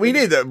 yeah, we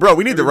need to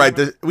write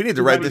this. We need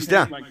to write this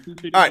down. All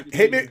right,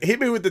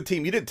 hit me with the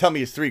team. You didn't tell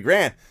me it's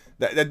 $3,000.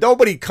 That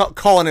nobody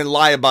calling and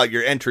lie about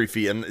your entry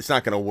fee, and it's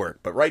not going to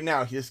work. But right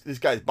now, this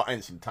guy's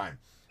buying some time.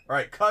 All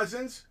right,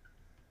 Cousins,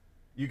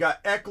 you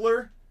got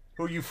Ekeler,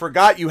 who you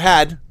forgot you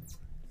had.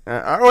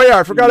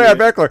 I forgot I have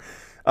Ekeler.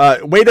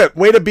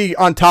 Way to be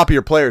on top of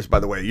your players, by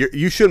the way.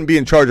 You shouldn't be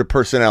in charge of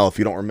personnel if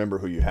you don't remember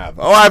who you have.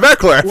 Oh, I have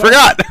Ekeler. I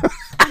forgot.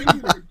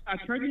 I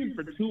traded him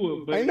for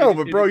Tua, but I know,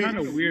 but bro, you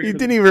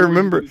didn't even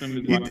remember.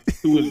 You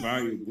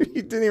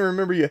didn't even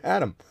remember you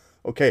had him.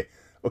 Okay,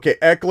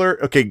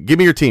 Ekeler. Okay, give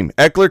me your team.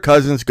 Ekeler,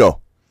 Cousins, go.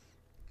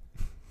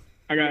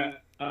 I got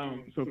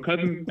so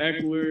Cousins,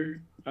 Ekeler,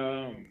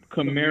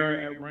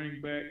 Kamara at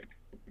running back.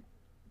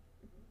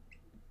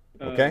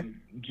 Okay.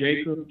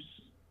 Jacobs.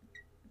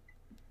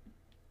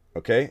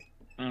 Okay.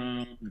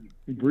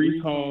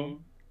 Brees Hall.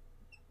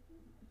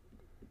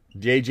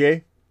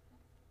 JJ.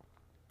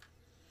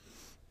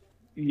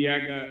 Yeah, I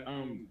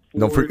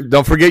got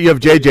Don't forget you have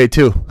JJ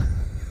too.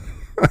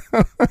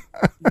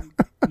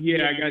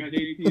 Yeah, I got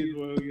JT as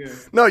well. Yeah.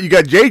 No, you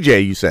got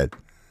JJ. You said.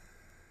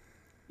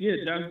 Yeah,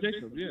 Josh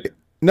Jacobs. Yeah.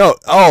 No,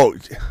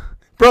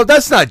 bro,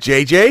 that's not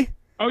JJ.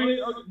 Oh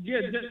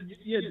yeah,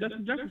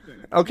 Justin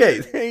Jefferson.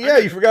 Okay, yeah,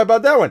 you forgot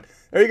about that one.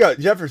 There you go,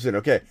 Jefferson.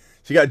 Okay,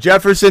 so you got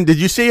Jefferson. Did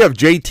you say you have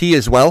JT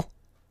as well?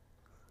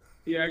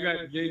 Yeah, I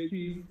got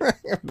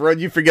JT. Bro,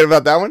 you forget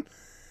about that one?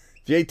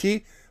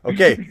 JT.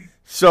 Okay,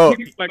 so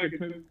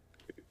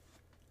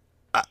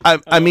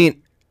I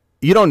mean,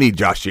 you don't need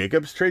Josh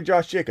Jacobs. Trade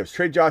Josh Jacobs.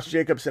 Trade Josh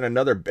Jacobs and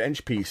another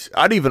bench piece.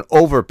 I'd even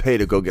overpay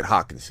to go get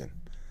Hawkinson,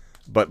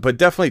 but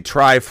definitely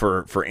try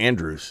for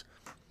Andrews.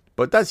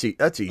 But that's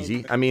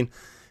easy. I mean,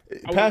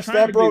 Past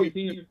that, bro.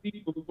 TNF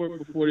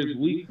before this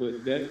week,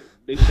 but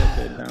they shut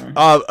that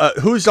down.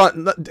 Who's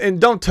on? And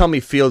don't tell me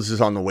Fields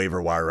is on the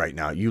waiver wire right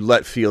now. You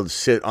let Fields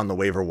sit on the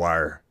waiver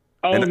wire.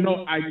 Oh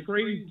no, I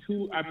traded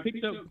Tua. I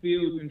picked up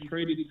Fields and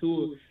traded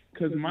Tua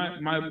because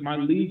my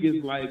league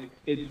is like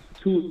it's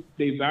Tua.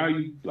 They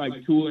value like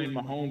Tua and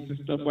Mahomes and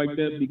stuff like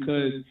that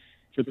because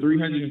for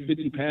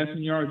 350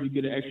 passing yards you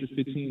get an extra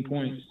 15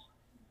 points.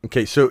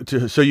 Okay, so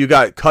you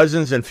got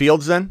Cousins and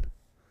Fields then?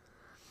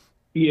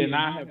 Yeah, and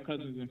I have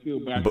Cousins and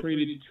Fields, but I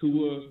traded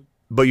Tua.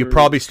 But you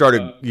probably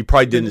started. You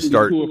probably didn't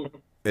start.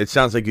 It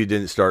sounds like you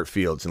didn't start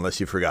Fields unless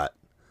you forgot.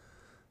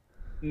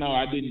 No,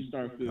 I didn't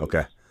start Fields.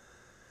 Okay.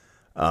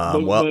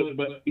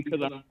 But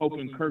because I'm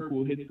hoping Kirk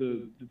will hit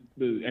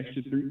the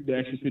extra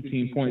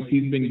 15 points.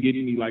 He's been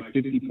getting me like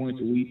 50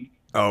 points a week.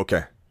 Oh,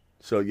 okay.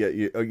 So yeah,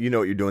 you know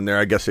what you're doing there.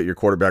 I guess at your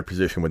quarterback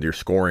position with your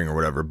scoring or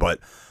whatever. But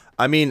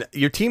I mean,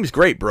 your team's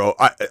great, bro.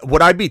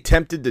 Would I be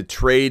tempted to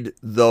trade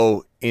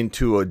though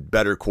into a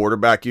better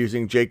quarterback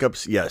using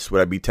Jacobs? Yes.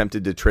 Would I be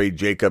tempted to trade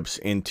Jacobs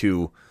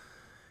into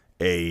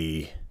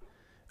a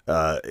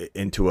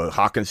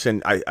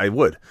Hawkinson? I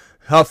would.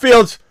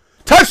 Fields,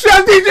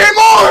 touchdown, DJ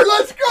Moore.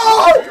 Let's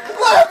go.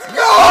 Let's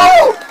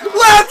go.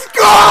 Let's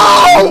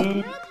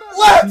go.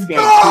 Let's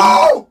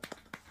go.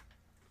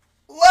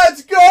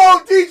 Let's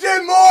go,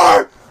 DJ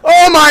Moore.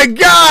 Oh my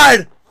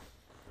God.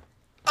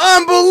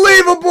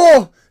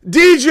 Unbelievable.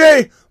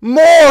 DJ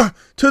Moore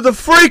to the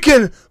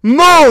freaking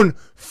moon.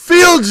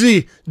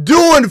 Fieldsy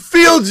doing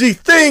Fieldsy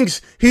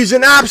things. He's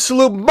an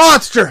absolute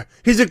monster.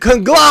 He's a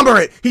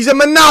conglomerate. He's a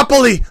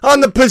monopoly on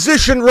the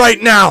position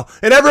right now.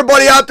 And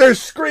everybody out there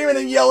screaming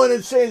and yelling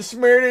and saying,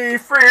 Smitty,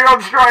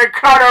 Fields, do I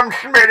cut him,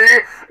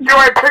 Smitty? Do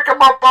I pick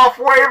him up off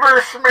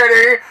waivers,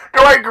 Smitty?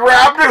 Do I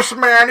grab this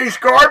man? He's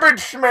garbage,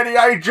 Smitty.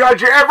 I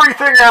judge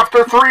everything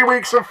after 3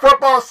 weeks of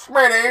football,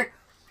 Smitty.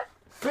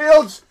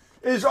 Fields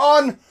is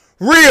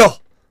unreal.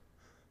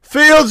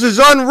 Fields is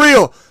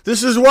unreal.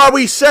 This is why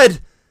we said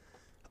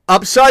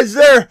upsides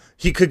there.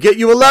 He could get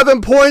you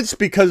 11 points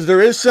because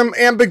there is some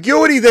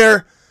ambiguity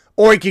there,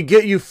 or he could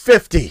get you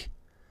 50.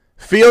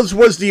 Fields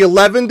was the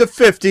 11 to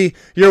 50.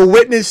 You're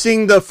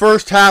witnessing the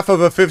first half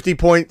of a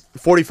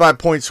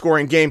 45-point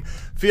scoring game.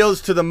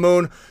 Fields to the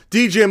moon.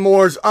 DJ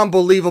Moore's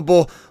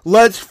unbelievable.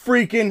 Let's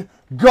freaking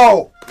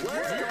go.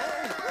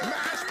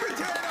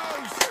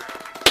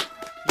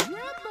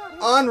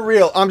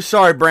 Unreal. I'm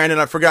sorry, Brandon.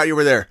 I forgot you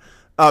were there.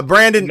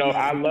 Brandon. No,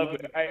 I love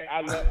it.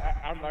 I'm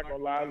not gonna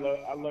lie.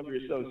 I love your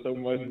show so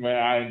much, man.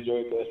 I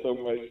enjoyed that so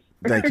much.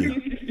 Thank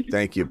you.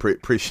 Thank you.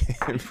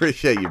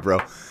 Appreciate you, bro.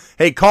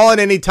 Hey, call it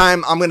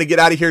anytime. I'm gonna get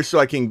out of here so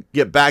I can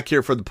get back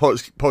here for the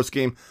post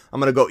game.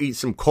 I'm gonna go eat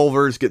some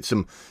Culver's, get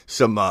some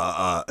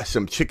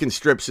chicken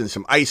strips and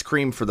some ice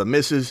cream for the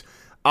missus.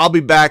 I'll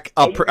be back.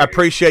 I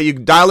appreciate you.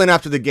 Dial in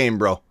after the game,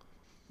 bro.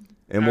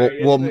 And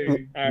we'll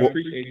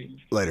appreciate you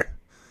later.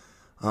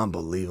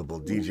 Unbelievable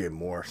DJ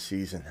Moore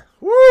season.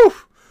 Woo!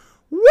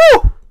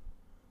 Woo!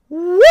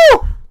 Woo!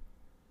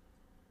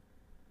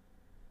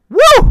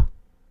 Woo!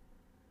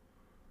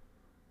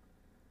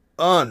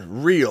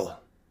 Unreal.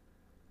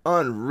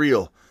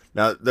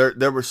 Now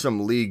there were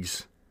some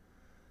leagues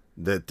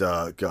that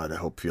God, I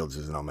hope Fields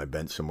isn't on my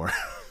bench somewhere.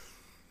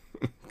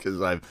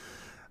 Because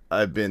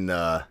I've been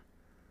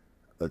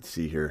let's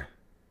see here.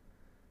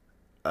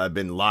 I've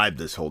been live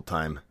this whole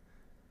time,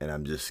 and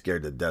I'm just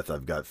scared to death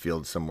I've got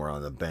Fields somewhere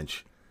on the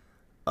bench.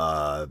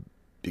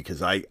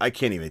 Because I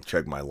can't even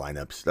check my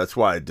lineups. That's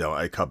why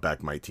I cut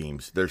back my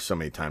teams. There's so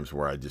many times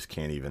where I just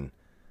can't even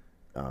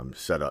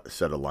set a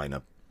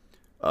lineup.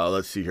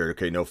 Let's see here.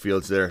 Okay, no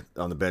Fields there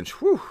on the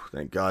bench. Whew,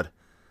 thank God.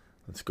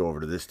 Let's go over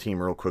to this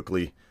team real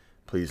quickly.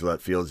 Please let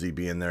Fieldsy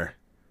be in there.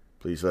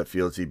 Please let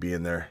Fieldsy be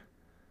in there.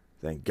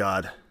 Thank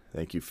God.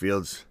 Thank you,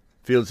 Fields.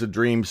 Fields of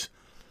dreams.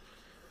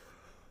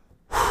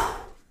 Whew.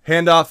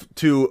 Handoff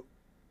to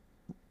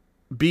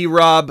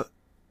B-Rob.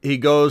 He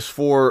goes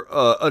for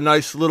a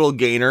nice little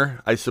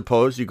gainer, I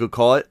suppose you could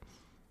call it.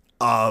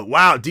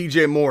 Wow,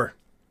 DJ Moore.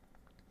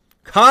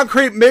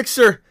 Concrete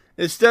mixer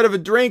instead of a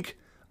drink.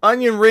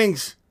 Onion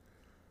rings.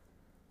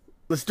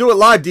 Let's do it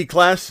live,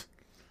 D-Class.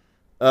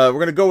 We're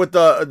going to go with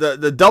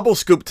the double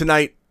scoop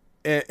tonight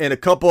and a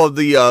couple of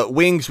the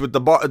wings with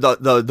the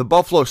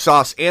buffalo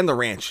sauce and the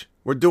ranch.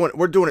 We're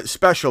doing it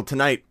special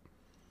tonight.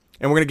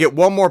 And we're going to get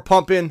one more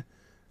pump in.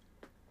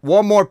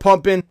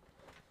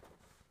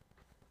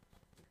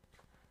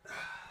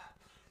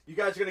 You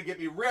guys are going to get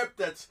me ripped.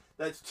 That's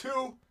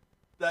 2.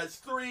 That's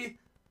 3.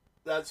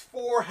 That's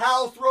 4.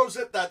 Hal throws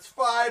it. That's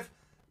 5.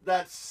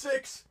 That's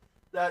 6.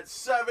 That's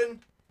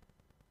 7.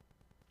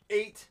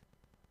 8.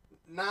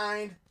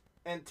 9.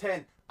 And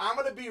 10. I'm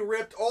going to be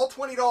ripped. All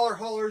 $20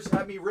 haulers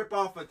had me rip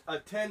off a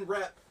 10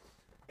 rep.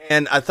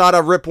 And I thought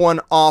I'd rip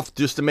one off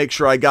just to make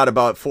sure I got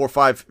about 4 or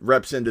 5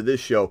 reps into this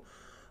show.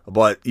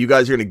 But you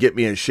guys are going to get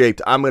me in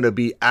shape. I'm going to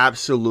be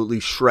absolutely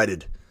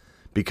shredded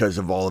because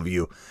of all of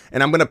you.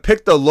 And I'm going to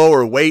pick the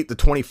lower weight, the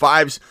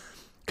 25s,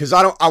 because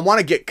I want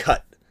to get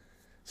cut.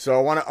 So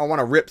I want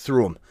to rip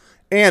through them.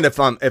 And if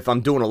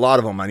I'm doing a lot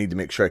of them, I need to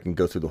make sure I can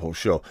go through the whole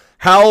show.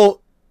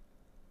 How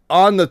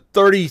on the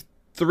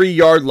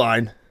 33-yard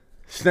line,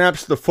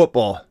 snaps the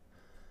football.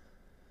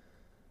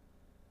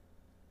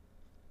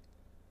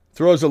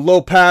 Throws a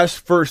low pass,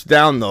 first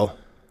down, though.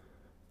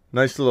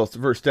 Nice little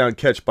first down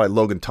catch by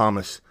Logan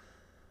Thomas.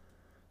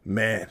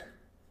 Man.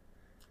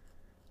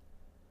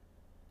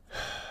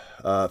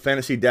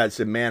 Fantasy Dad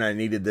said, man, I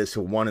needed this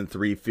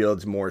 1-3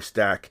 Fields more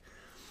stack.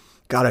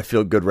 God, I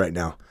feel good right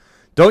now.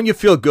 Don't you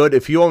feel good?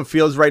 If you own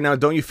Fields right now,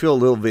 don't you feel a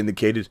little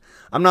vindicated?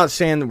 I'm not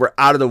saying that we're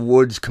out of the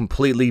woods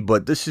completely,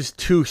 but this is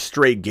 2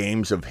 straight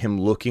games of him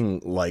looking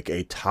like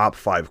a top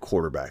 5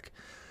 quarterback.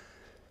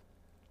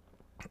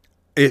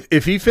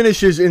 If he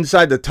finishes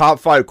inside the top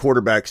 5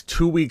 quarterbacks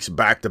 2 weeks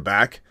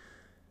back-to-back,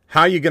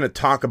 how are you going to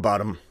talk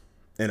about him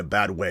in a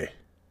bad way?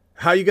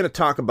 How are you going to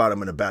talk about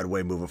him in a bad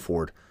way moving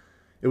forward?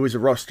 It was a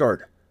rough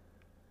start.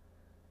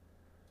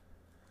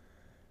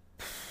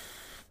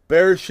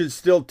 Bears should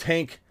still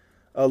tank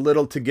a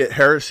little to get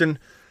Harrison.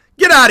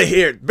 Get out of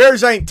here.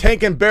 Bears ain't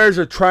tanking. Bears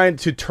are trying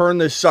to turn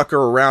this sucker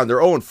around. They're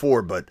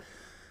 0-4, but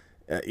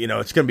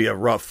it's going to be a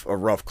rough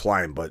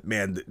climb. But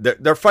man,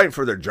 they're fighting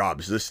for their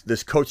jobs.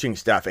 This coaching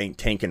staff ain't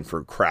tanking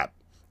for crap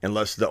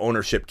unless the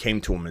ownership came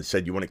to them and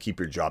said, you want to keep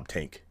your job,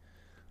 tank,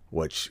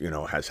 which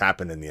has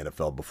happened in the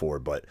NFL before.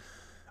 But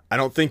I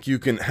don't think you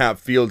can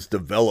have Fields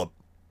develop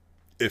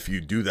if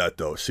you do that,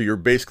 though. So you're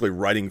basically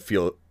writing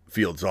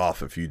Fields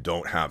off if you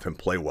don't have him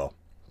play well.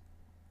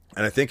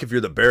 And I think if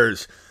you're the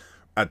Bears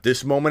at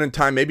this moment in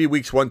time, maybe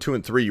weeks 1, 2,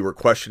 and 3, you were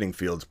questioning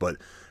Fields, but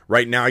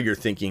right now you're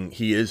thinking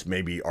he is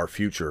maybe our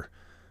future.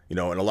 And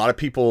a lot of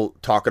people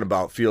talking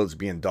about Fields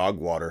being dog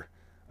water.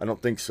 I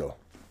don't think so.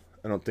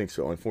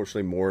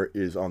 Unfortunately, Moore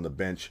is on the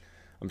bench.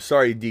 I'm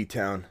sorry,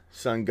 D-Town,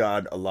 Sun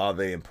God,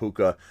 Olave, and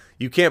Puka.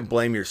 You can't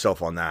blame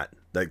yourself on that.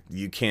 Like,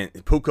 you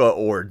can't. Puka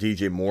or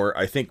DJ Moore,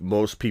 I think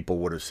most people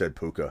would have said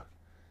Puka.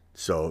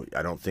 So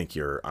I don't think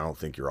you're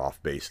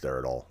off base there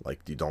at all.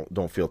 Like, you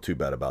don't feel too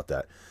bad about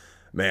that.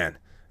 Man,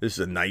 this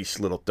is a nice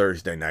little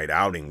Thursday night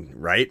outing,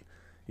 right?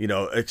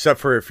 Except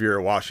for if you're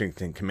a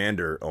Washington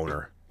Commander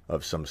owner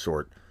of some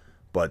sort.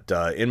 But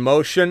in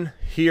motion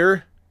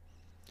here,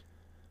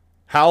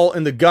 Howell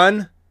in the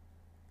gun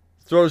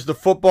throws the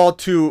football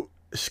to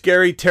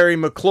scary Terry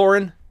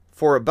McLaurin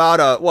for about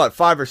a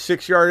 5 or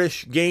 6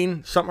 yardish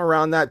gain, something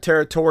around that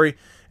territory.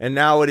 And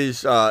now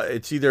is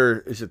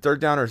it third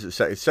down or is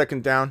it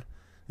second down?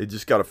 They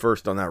just got a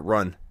first on that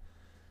run.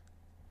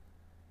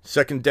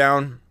 Second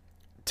down,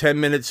 10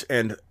 minutes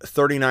and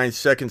 39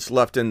 seconds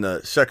left in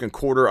the second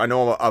quarter. I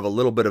know I have a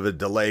little bit of a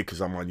delay because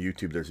I'm on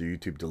YouTube. There's a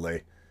YouTube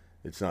delay.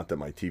 It's not that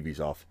my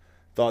TV's off.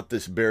 Thought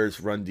this Bears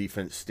run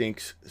defense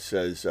stinks,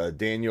 says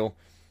Daniel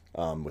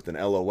with an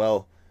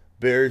LOL.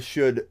 Bears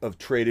should have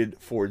traded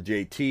for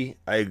JT.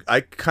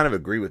 I kind of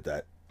agree with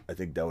that. I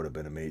think that would have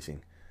been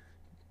amazing.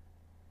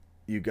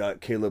 You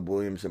got Caleb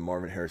Williams and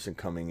Marvin Harrison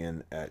coming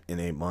in in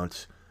 8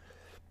 months.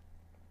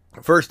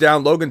 First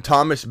down, Logan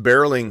Thomas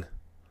barreling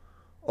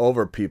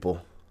over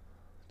people.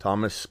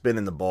 Thomas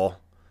spinning the ball,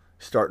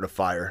 starting to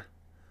fire.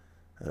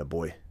 And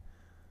boy,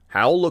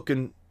 Howell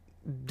looking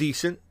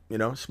decent,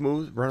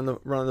 smooth, running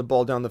the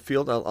ball down the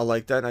field. I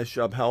like that. Nice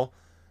job, Howell.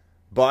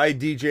 Buy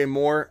DJ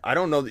Moore. I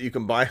don't know that you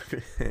can buy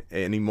him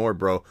anymore,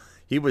 bro.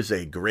 He was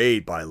a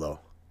great buy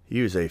low.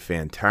 He was a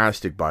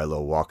fantastic buy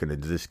low walking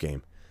into this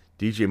game.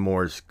 DJ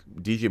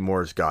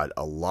Moore's got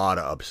a lot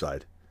of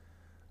upside.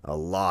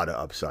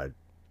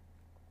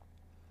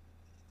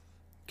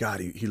 God,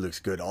 he looks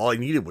good. All he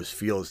needed was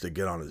Fields to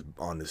get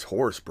on his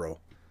horse, bro.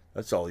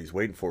 That's all he's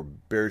waiting for.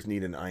 Bears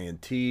need an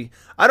INT.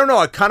 I don't know.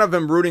 I kind of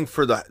am rooting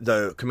for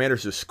the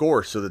Commanders to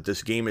score so that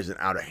this game isn't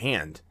out of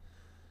hand.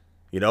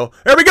 Here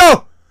we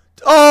go.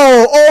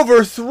 Oh,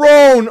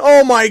 overthrown.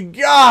 Oh, my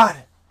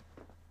God.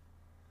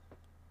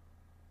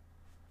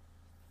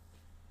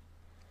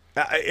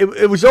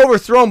 It was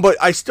overthrown, but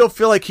I still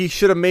feel like he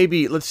should have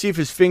maybe, let's see if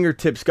his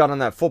fingertips got on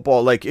that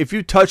football. Like, if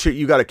you touch it,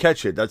 you got to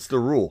catch it. That's the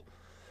rule.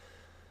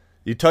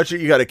 You touch it,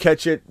 you got to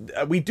catch it.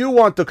 We do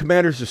want the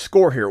Commanders to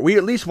score here. We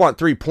at least want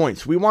 3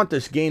 points. We want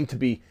this game to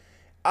be,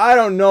 I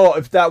don't know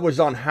if that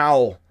was on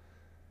Howell.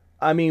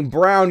 I mean,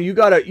 Brown, you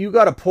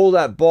gotta pull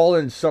that ball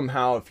in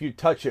somehow if you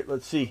touch it.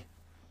 Let's see.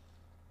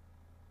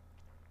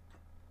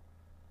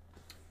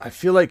 I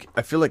feel like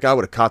I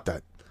would have caught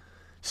that.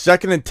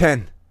 2nd and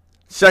 10.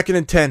 2nd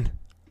and 10.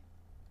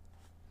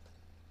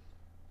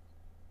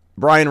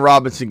 Brian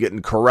Robinson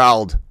getting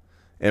corralled.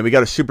 And we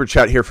got a super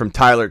chat here from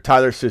Tyler.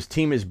 Tyler says,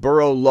 team is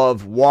Burrow,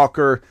 Love,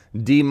 Walker,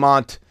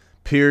 Demont,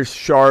 Pierce,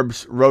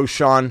 Sharps,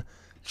 Roshan,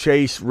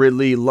 Chase,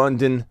 Ridley,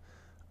 London.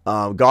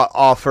 Got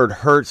offered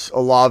Hurts,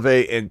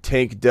 Olave, and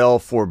Tank Dell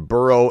for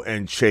Burrow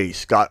and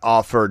Chase. Got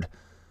offered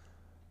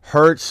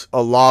Hurts,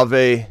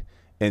 Olave,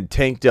 and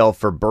Tank Dell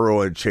for Burrow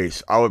and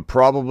Chase. I would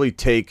probably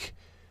take...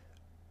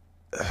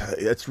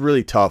 It's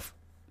really tough.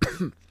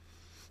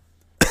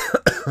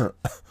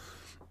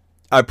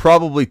 I'd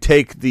probably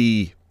take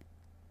the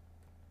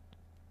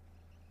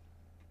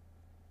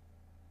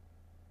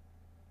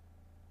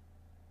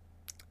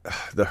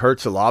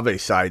Hurts Olave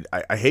side.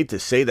 I hate to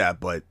say that,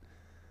 but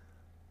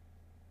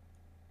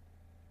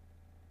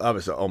that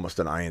was almost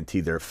an INT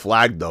there.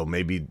 Flagged though.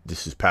 Maybe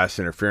this is pass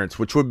interference,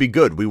 which would be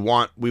good. We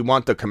want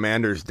the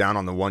Commanders down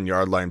on the 1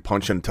 yard line,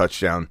 punching a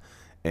touchdown,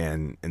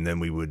 and then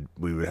we would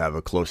have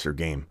a closer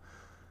game.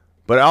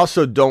 But I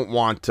also don't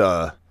want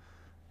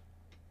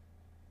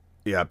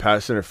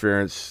pass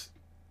interference.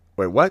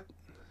 Wait, what?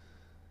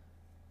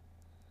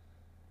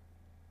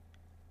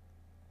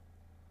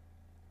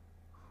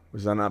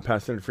 Was that not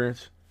pass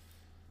interference?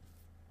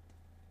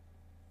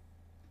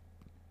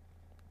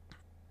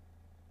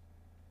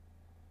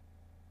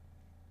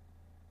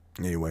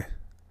 Anyway,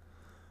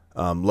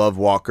 Love,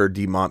 Walker,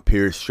 Demont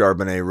Pierce,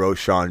 Charbonnet,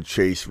 Roschon,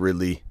 Chase,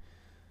 Ridley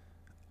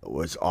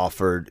was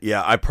offered.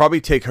 Yeah, I'd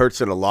probably take Hurts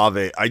and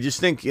Olave. I just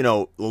think,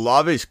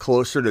 Olave is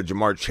closer to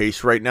Jamar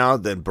Chase right now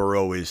than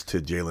Burrow is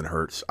to Jalen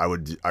Hurts.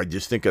 I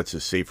just think that's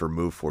a safer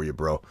move for you,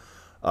 bro.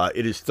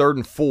 It is 3rd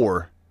and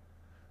 4.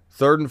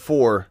 3rd and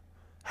 4.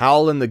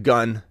 Howell in the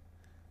gun.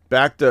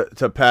 Back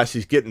to pass.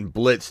 He's getting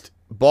blitzed.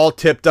 Ball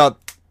tipped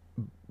up.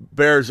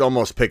 Bears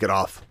almost pick it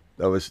off.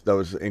 That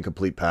was an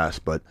incomplete pass,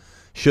 but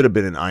should have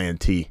been an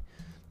INT.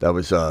 That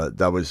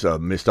was a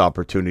missed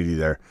opportunity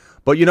there.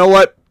 But you know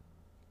what?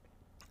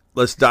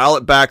 Let's dial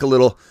it back a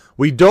little.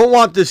 We don't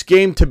want this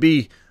game to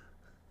be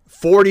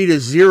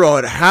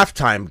 40-0 at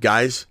halftime,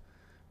 guys,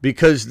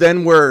 because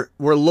then we're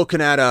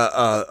looking at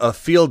a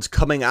Fields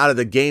coming out of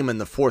the game in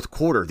the fourth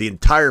quarter, the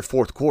entire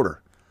fourth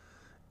quarter.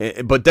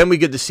 But then we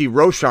get to see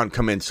Roschon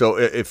come in. So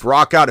if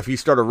you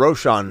start a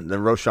Roschon, then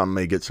Roschon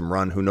may get some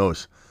run. Who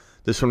knows?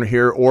 This one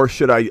here, or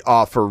should I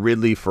offer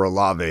Ridley for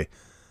Olave?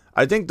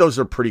 I think those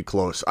are pretty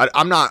close.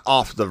 I'm not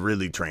off the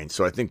Ridley train,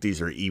 so I think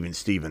these are even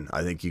Steven.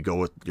 I think you go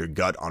with your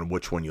gut on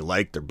which one you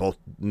like. They're both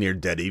near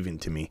dead even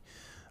to me.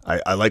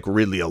 I like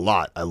Ridley a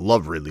lot. I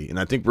love Ridley, and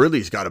I think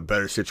Ridley's got a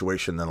better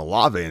situation than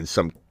Olave in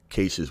some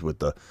cases with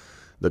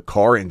the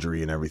car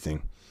injury and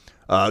everything.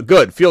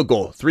 Good. Field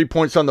goal. 3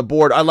 points on the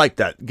board. I like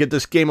that. Get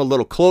this game a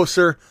little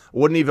closer.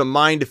 Wouldn't even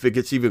mind if it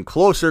gets even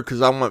closer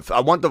because I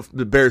want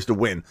the Bears to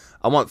win.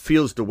 I want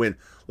Fields to win.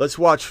 Let's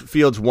watch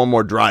Fields one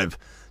more drive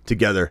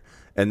together,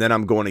 and then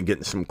I'm going and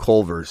getting some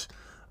Culver's.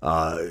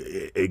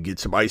 Get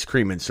some ice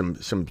cream and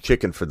some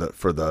chicken for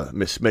the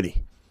Miss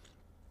Smitty.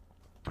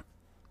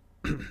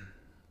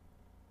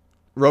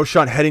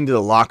 Roschon heading to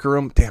the locker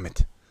room. Damn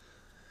it.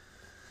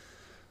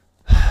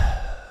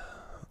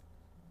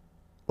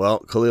 Well,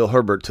 Khalil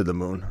Herbert to the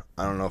moon.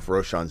 I don't know if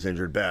Roschon's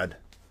injured bad.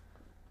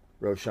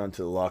 Roschon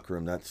to the locker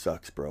room. That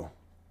sucks, bro.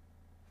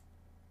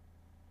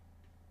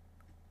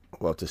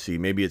 We'll have to see.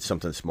 Maybe it's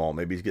something small.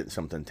 Maybe he's getting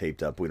something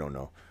taped up. We don't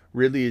know.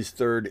 Ridley is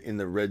 3rd in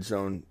the red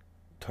zone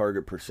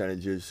target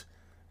percentages.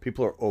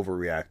 People are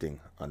overreacting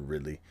on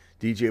Ridley.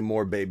 DJ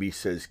Moore, baby,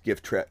 says,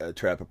 gift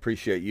trap.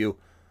 Appreciate you.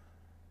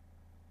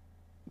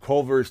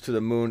 Culver's to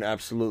the moon.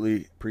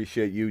 Absolutely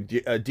appreciate you.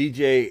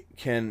 DJ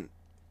can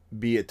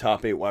be a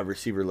top 8 wide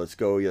receiver. Let's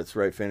go. Yeah, that's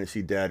right,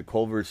 Fantasy Dad.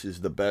 Culver's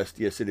is the best.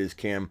 Yes, it is,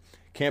 Cam.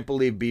 Can't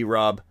believe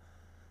B-Rob.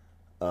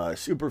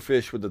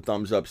 Superfish with the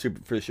thumbs up.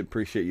 Superfish,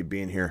 appreciate you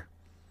being here.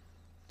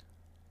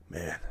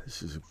 Man,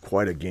 this is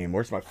quite a game.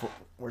 Where's my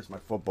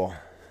football?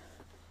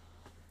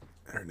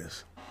 There it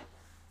is.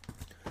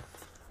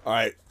 All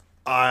right.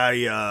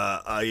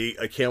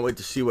 I can't wait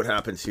to see what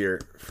happens here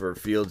for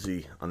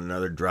Fieldsy on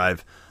another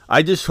drive.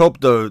 I just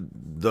hope the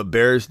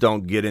Bears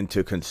don't get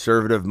into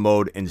conservative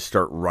mode and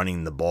start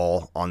running the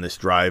ball on this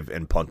drive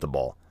and punt the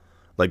ball.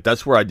 Like,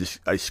 that's where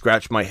I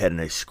scratch my head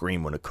and I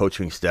scream when a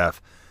coaching staff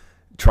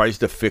tries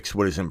to fix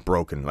what isn't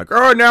broken. Like,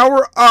 all right, now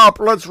we're up.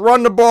 Let's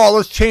run the ball.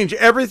 Let's change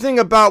everything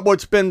about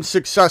what's been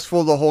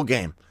successful the whole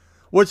game.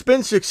 What's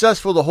been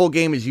successful the whole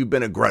game is you've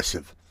been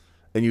aggressive.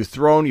 And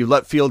you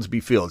let Fields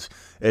be Fields.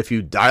 If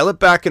you dial it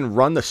back and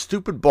run the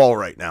stupid ball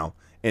right now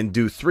and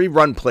do 3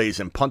 run plays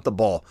and punt the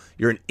ball,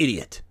 you're an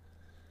idiot.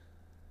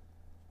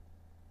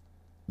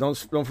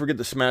 Don't forget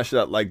to smash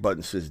that like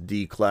button, says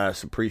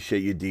D-Class.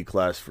 Appreciate you,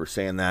 D-Class, for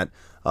saying that.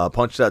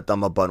 Punch that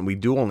thumb up button. We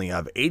do only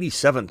have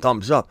 87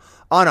 thumbs up.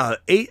 On an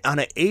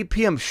 8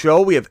 p.m. show,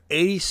 we have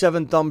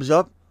 87 thumbs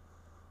up.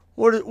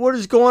 What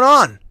is going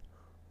on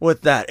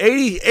with that?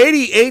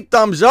 88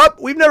 thumbs up?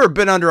 We've never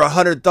been under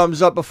 100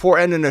 thumbs up before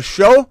ending a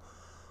show.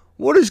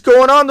 What is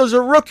going on? Those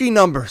are rookie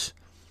numbers.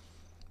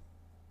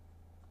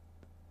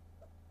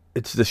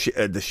 It's the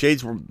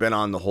shades have been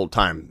on the whole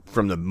time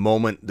from the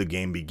moment the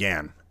game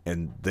began.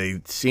 And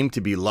they seem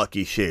to be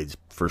lucky shades,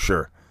 for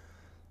sure.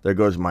 There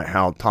goes my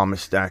Hal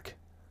Thomas stack.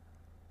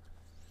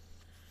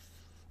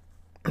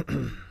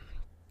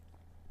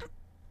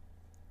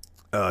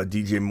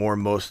 DJ Moore,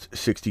 most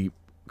 60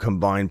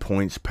 combined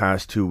points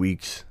past 2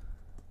 weeks.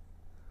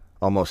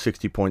 Almost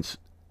 60 points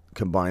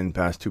combined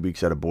past 2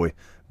 weeks at a boy.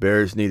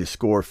 Bears need to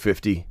score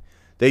 50.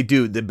 They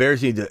do. The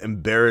Bears need to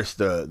embarrass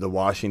the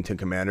Washington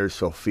Commanders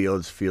so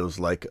Fields feels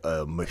like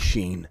a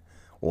machine.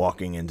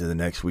 Walking into the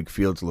next week,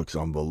 Fields looks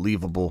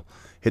unbelievable.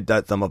 Hit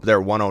that thumb up there,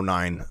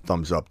 109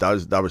 thumbs up.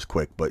 That was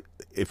quick, but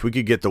if we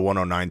could get the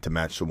 109 to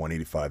match the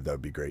 185, that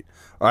would be great.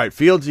 All right,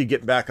 Fields, you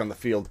get back on the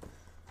field.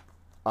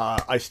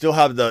 I still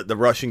have the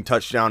rushing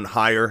touchdown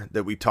higher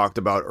that we talked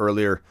about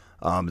earlier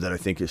that I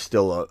think is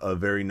still a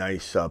very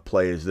nice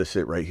play. Is this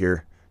it right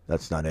here?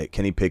 That's not it.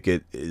 Kenny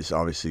Pickett is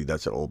obviously,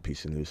 that's an old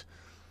piece of news.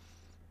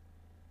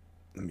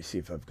 Let me see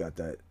if I've got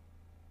that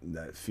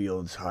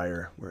Fields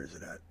higher. Where is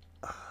it at?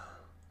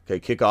 Okay,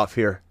 kickoff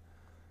here.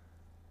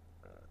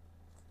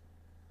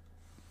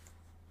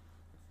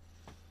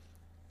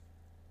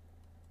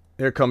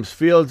 Here comes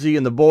Fieldsy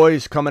and the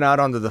boys coming out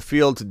onto the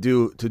field to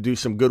do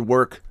some good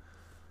work.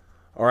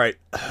 All right.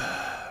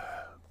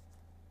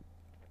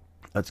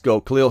 Let's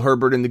go. Khalil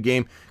Herbert in the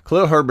game.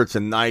 Khalil Herbert's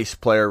a nice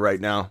player right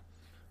now.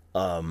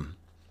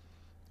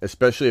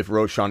 Especially if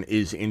Roschon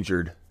is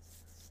injured.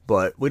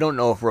 But we don't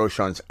know if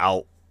Roschon's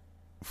out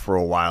for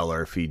a while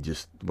or if he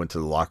just went to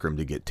the locker room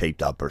to get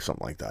taped up or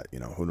something like that.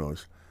 Who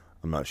knows?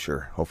 I'm not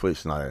sure. Hopefully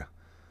it's not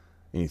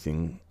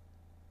anything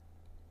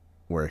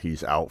where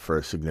he's out for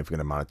a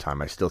significant amount of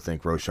time. I still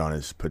think Roschon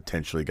has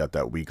potentially got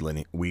that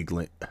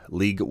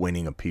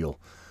league-winning appeal.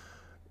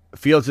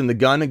 Fields in the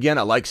gun again.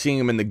 I like seeing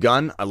him in the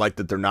gun. I like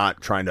that they're not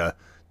trying to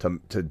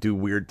do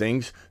weird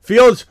things.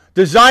 Fields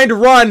designed to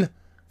run.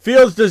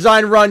 Fields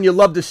designed run. You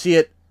love to see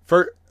it.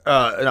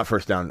 Not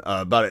first down.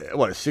 About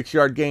a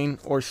 6-yard gain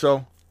or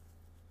so.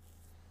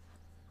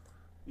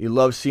 You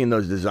love seeing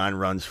those design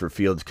runs for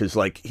Fields because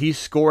he's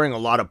scoring a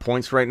lot of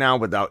points right now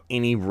without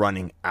any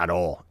running at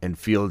all. And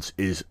Fields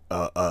is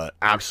an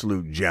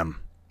absolute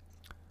gem.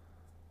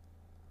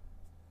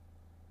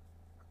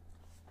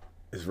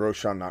 Is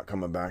Roschon not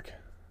coming back?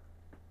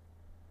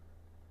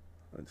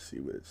 Let's see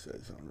what it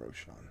says on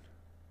Roschon.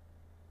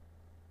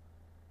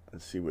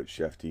 Let's see what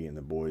Shefty and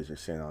the boys are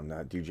saying on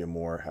that. DJ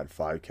Moore had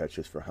 5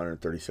 catches for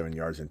 137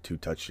 yards and 2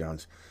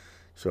 touchdowns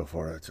so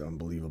far. That's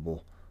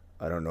unbelievable.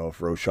 I don't know if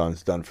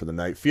Roschon's done for the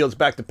night. Fields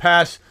back to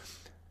pass.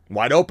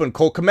 Wide open.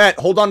 Cole Kmet.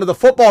 Hold on to the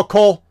football,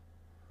 Cole.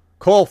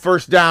 Cole,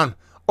 first down.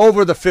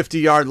 Over the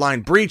 50-yard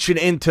line. Breaching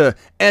into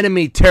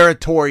enemy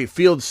territory.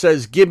 Fields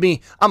says,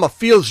 I'm a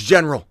Fields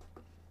general.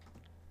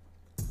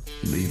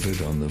 Leave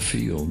it on the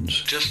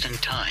fields. Just in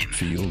time.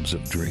 Fields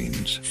of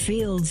dreams.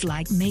 Fields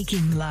like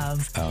making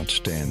love.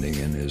 Outstanding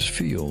in his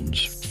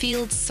fields.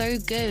 Fields so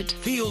good.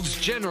 Fields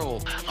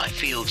general. My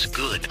field's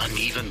good.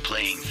 Uneven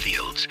playing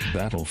fields.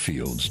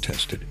 Battlefields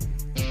tested.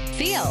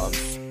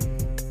 Fields.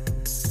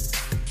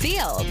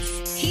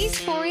 He's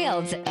for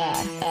reals.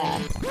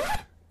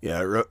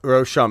 Yeah,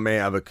 Roschon may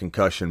have a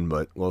concussion,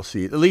 but we'll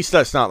see. At least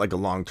that's not like a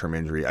long-term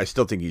injury. I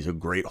still think he's a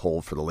great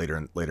hold for the later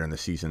in the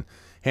season.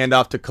 Hand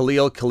off to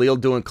Khalil. Khalil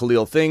doing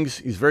Khalil things.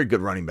 He's a very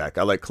good running back.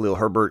 I like Khalil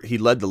Herbert. He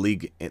led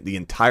the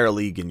entire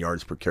league in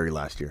yards per carry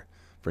last year,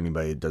 for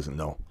anybody that doesn't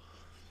know.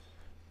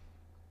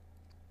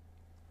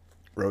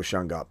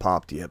 Roschon got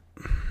popped. Yep.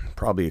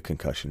 Probably a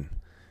concussion.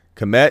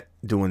 Kmet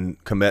doing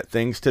Kmet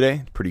things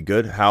today. Pretty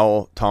good.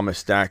 Howell Thomas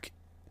Stack,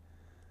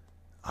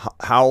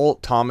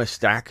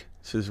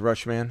 says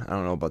Rushman. I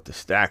don't know about the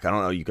stack. I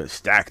don't know. You can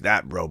stack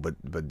that, bro, but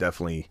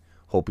definitely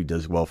hope he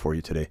does well for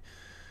you today.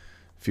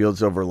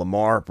 Fields over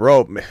Lamar.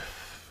 Bro,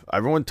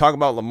 everyone talk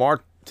about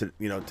Lamar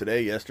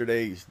today,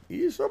 yesterday.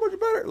 He's so much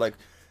better. Like,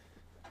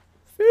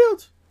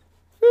 Fields.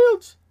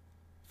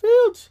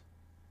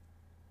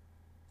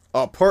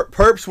 Oh,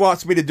 Perps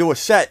wants me to do a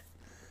set.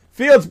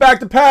 Fields back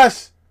to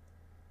pass.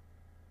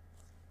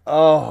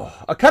 Oh,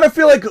 I kind of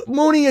feel like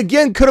Mooney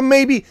again could have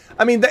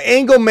the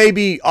angle may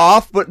be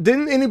off, but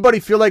didn't anybody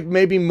feel like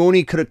maybe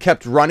Mooney could have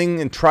kept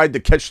running and tried to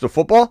catch the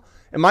football?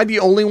 Am I the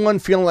only one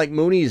feeling like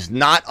Mooney is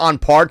not on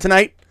par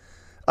tonight?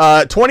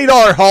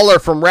 $20 hauler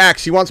from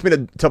Rax. He wants me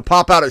to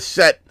pop out a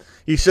set.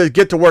 He says,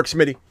 get to work,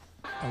 Smitty.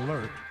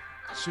 Alert.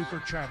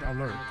 Super chat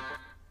alert.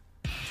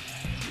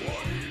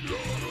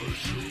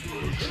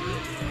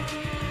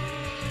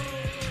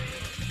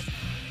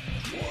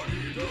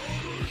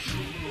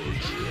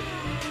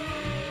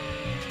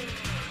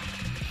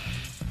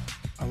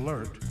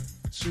 Alert.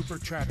 Super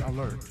chat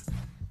alert.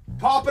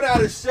 Popping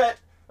out a set.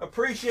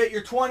 Appreciate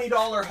your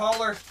 $20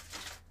 hauler.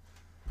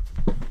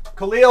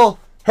 Khalil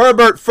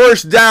Herbert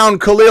first down.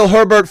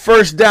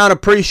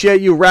 Appreciate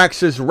you. Rax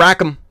says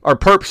rack 'em. Or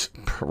Perps.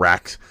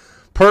 Rax.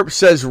 Perps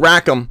says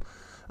rack 'em.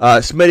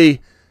 Smitty.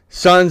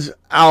 Sun's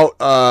out.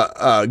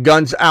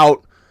 Guns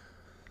out.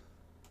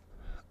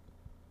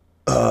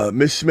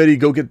 Miss Smitty,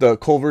 go get the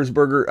Culver's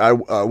burger. I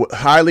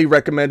highly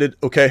recommended.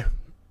 Okay.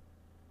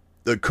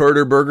 The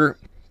Curter burger.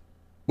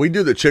 We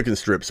do the chicken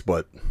strips,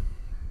 but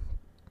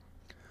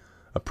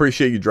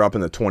appreciate you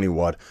dropping the 20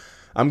 watt.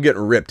 I'm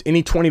getting ripped.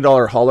 Any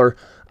 $20 hauler,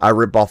 I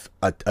rip off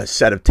a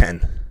set of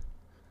 10.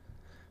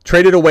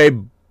 Traded away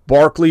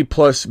Barkley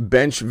plus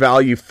bench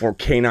value for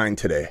K9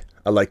 today.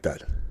 I like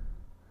that.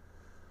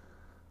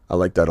 I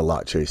like that a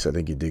lot, Chase. I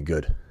think you did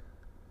good.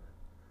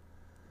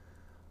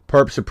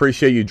 Perps,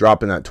 appreciate you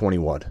dropping that 20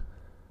 watt.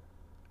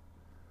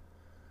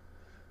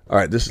 All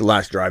right, this is the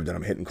last drive that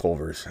I'm hitting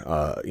Culver's.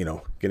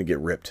 Gonna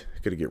get ripped.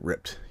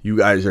 You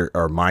guys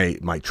are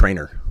my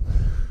trainer.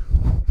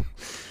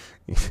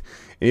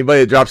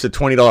 Anybody that drops a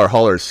 $20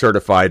 hauler is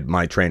certified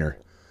my trainer.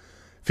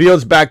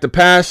 Fields back to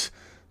pass.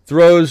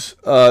 Throws.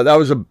 That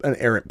was an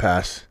errant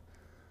pass.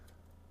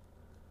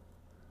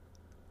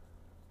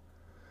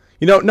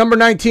 Number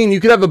 19.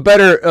 You could have a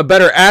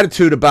better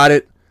attitude about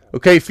it.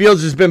 Okay,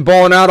 Fields has been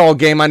balling out all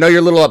game. I know you're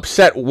a little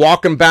upset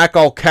walking back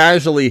all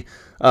casually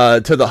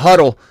to the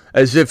huddle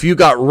as if you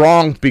got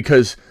wronged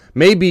because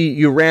maybe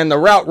you ran the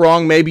route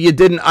wrong, maybe you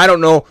didn't, I don't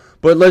know,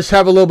 but let's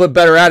have a little bit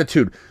better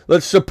attitude.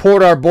 Let's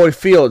support our boy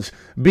Fields.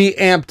 Be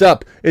amped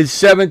up. It's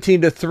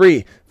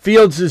 17-3.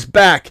 Fields is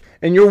back,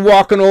 and you're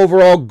walking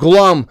over all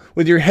glum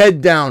with your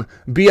head down.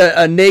 Be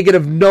a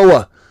negative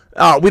Noah.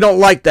 We don't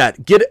like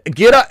that.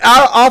 Get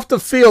out off the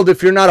field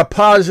if you're not a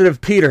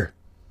positive Peter.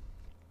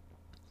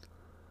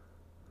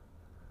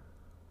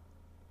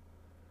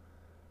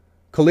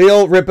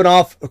 Khalil ripping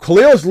off.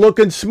 Khalil's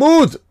looking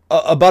smooth,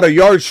 about a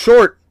yard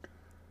short.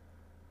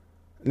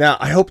 Now,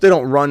 I hope they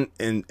don't run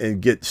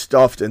and get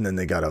stuffed, and then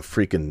they got a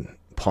freaking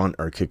punt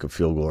or kick a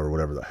field goal or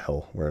whatever the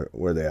hell.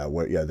 Where they at?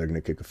 Yeah, they're going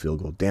to kick a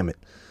field goal. Damn it.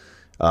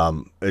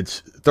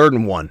 It's 3rd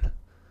and 1.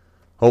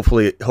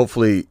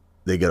 Hopefully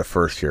they get a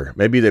first here.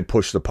 Maybe they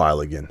push the pile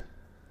again.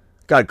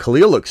 God,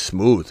 Khalil looks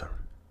smooth.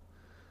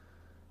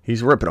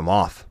 He's ripping them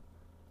off.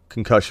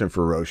 Concussion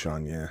for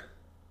Roshan, yeah.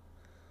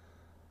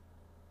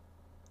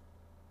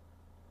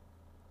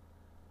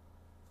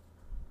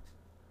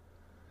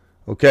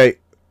 Okay,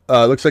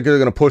 looks like they're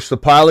going to push the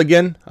pile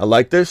again. I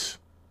like this.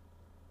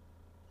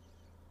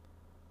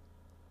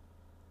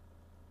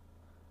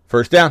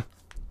 First down.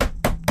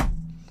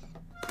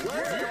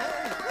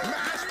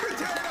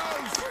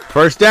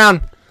 First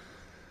down.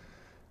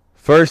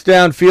 First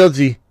down,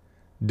 Fieldsy.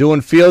 Doing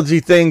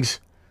Fieldsy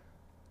things.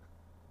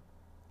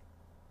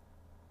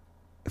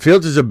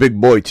 Fields is a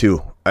big boy,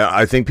 too.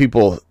 I think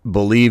people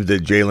believe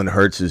that Jalen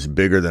Hurts is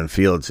bigger than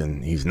Fields,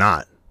 and he's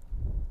not.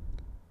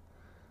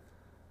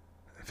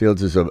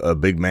 Fields is a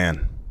big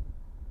man.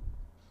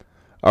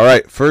 All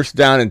right, first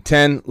down and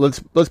 10.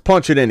 Let's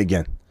punch it in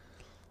again.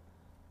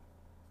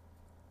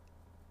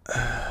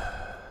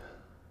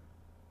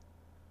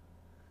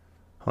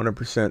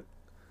 %.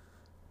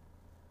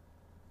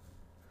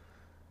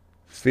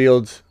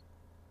 Fields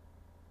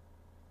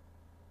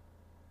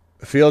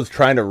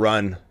trying to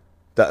run.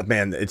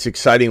 Man, it's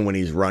exciting when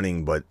he's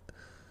running, but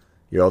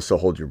you also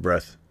hold your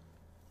breath.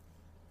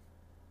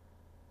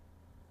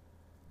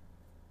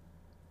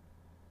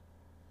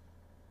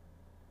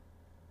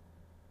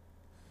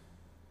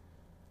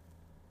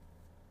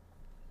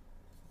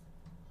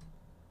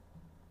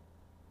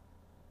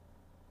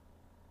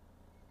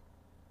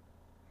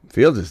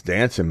 Fields is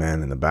dancing,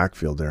 man, in the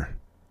backfield there.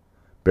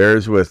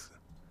 Bears with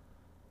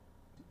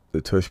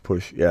the tush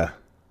push. Yeah.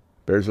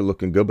 Bears are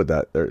looking good with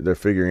that. They're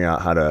figuring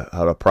out how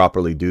to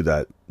properly do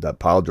that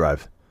pile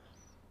drive.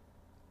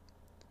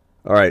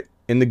 All right,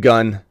 in the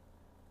gun.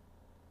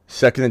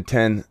 2nd and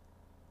 10.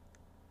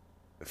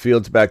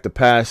 Fields back to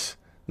pass.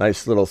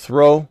 Nice little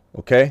throw.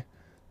 Okay.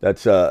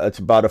 That's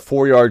about a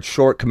 4-yard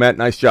short. Komet,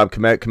 nice job,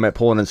 Komet. Komet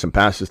pulling in some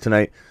passes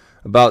tonight.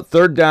 About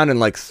 3rd down and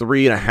like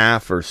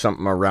 3.5 or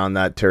something around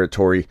that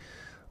territory.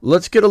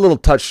 Let's get a little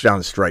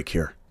touchdown strike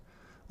here.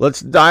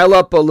 Let's dial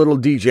up a little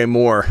DJ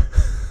Moore.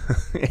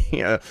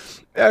 Yeah,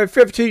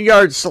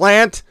 15-yard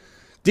slant.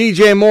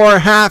 DJ Moore,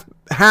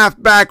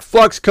 halfback,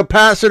 flux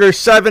capacitor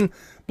 7.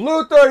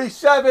 Blue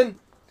 37.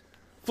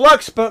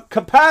 Flux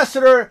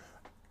capacitor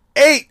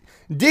 8.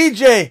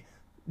 DJ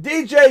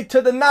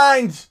to the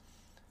 9s.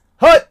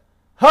 Hut.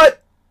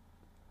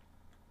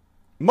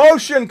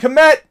 Motion,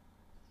 Komet.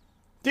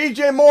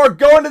 DJ Moore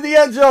going to the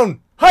end zone.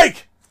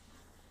 Hike!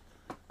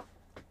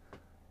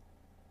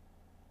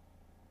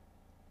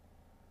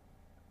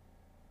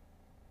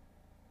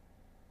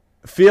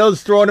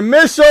 Fields throwing a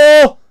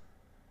missile.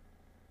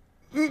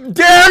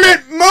 Damn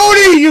it,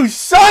 Mooney, you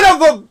son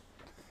of a...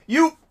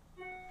 You...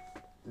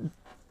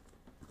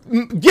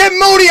 Get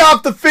Mooney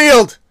off the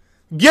field.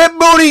 Get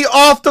Mooney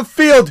off the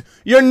field.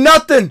 You're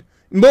nothing.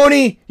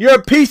 Mooney, you're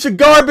a piece of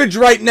garbage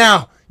right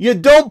now. You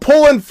don't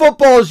pull in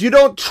footballs. You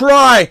don't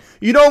try.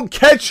 You don't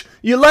catch.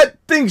 You let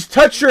things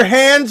touch your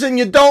hands and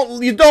you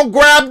don't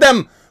grab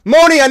them.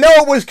 Mooney, I know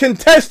it was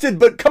contested,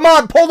 but come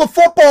on, pull the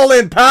football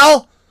in,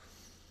 pal.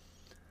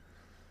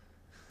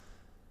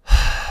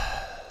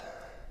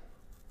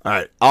 All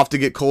right, off to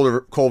get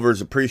Culver's.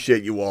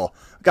 Appreciate you all.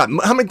 God,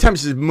 how many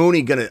times is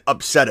Mooney going to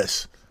upset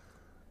us?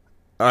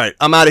 All right,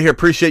 I'm out of here.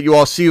 Appreciate you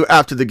all. See you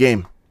after the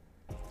game.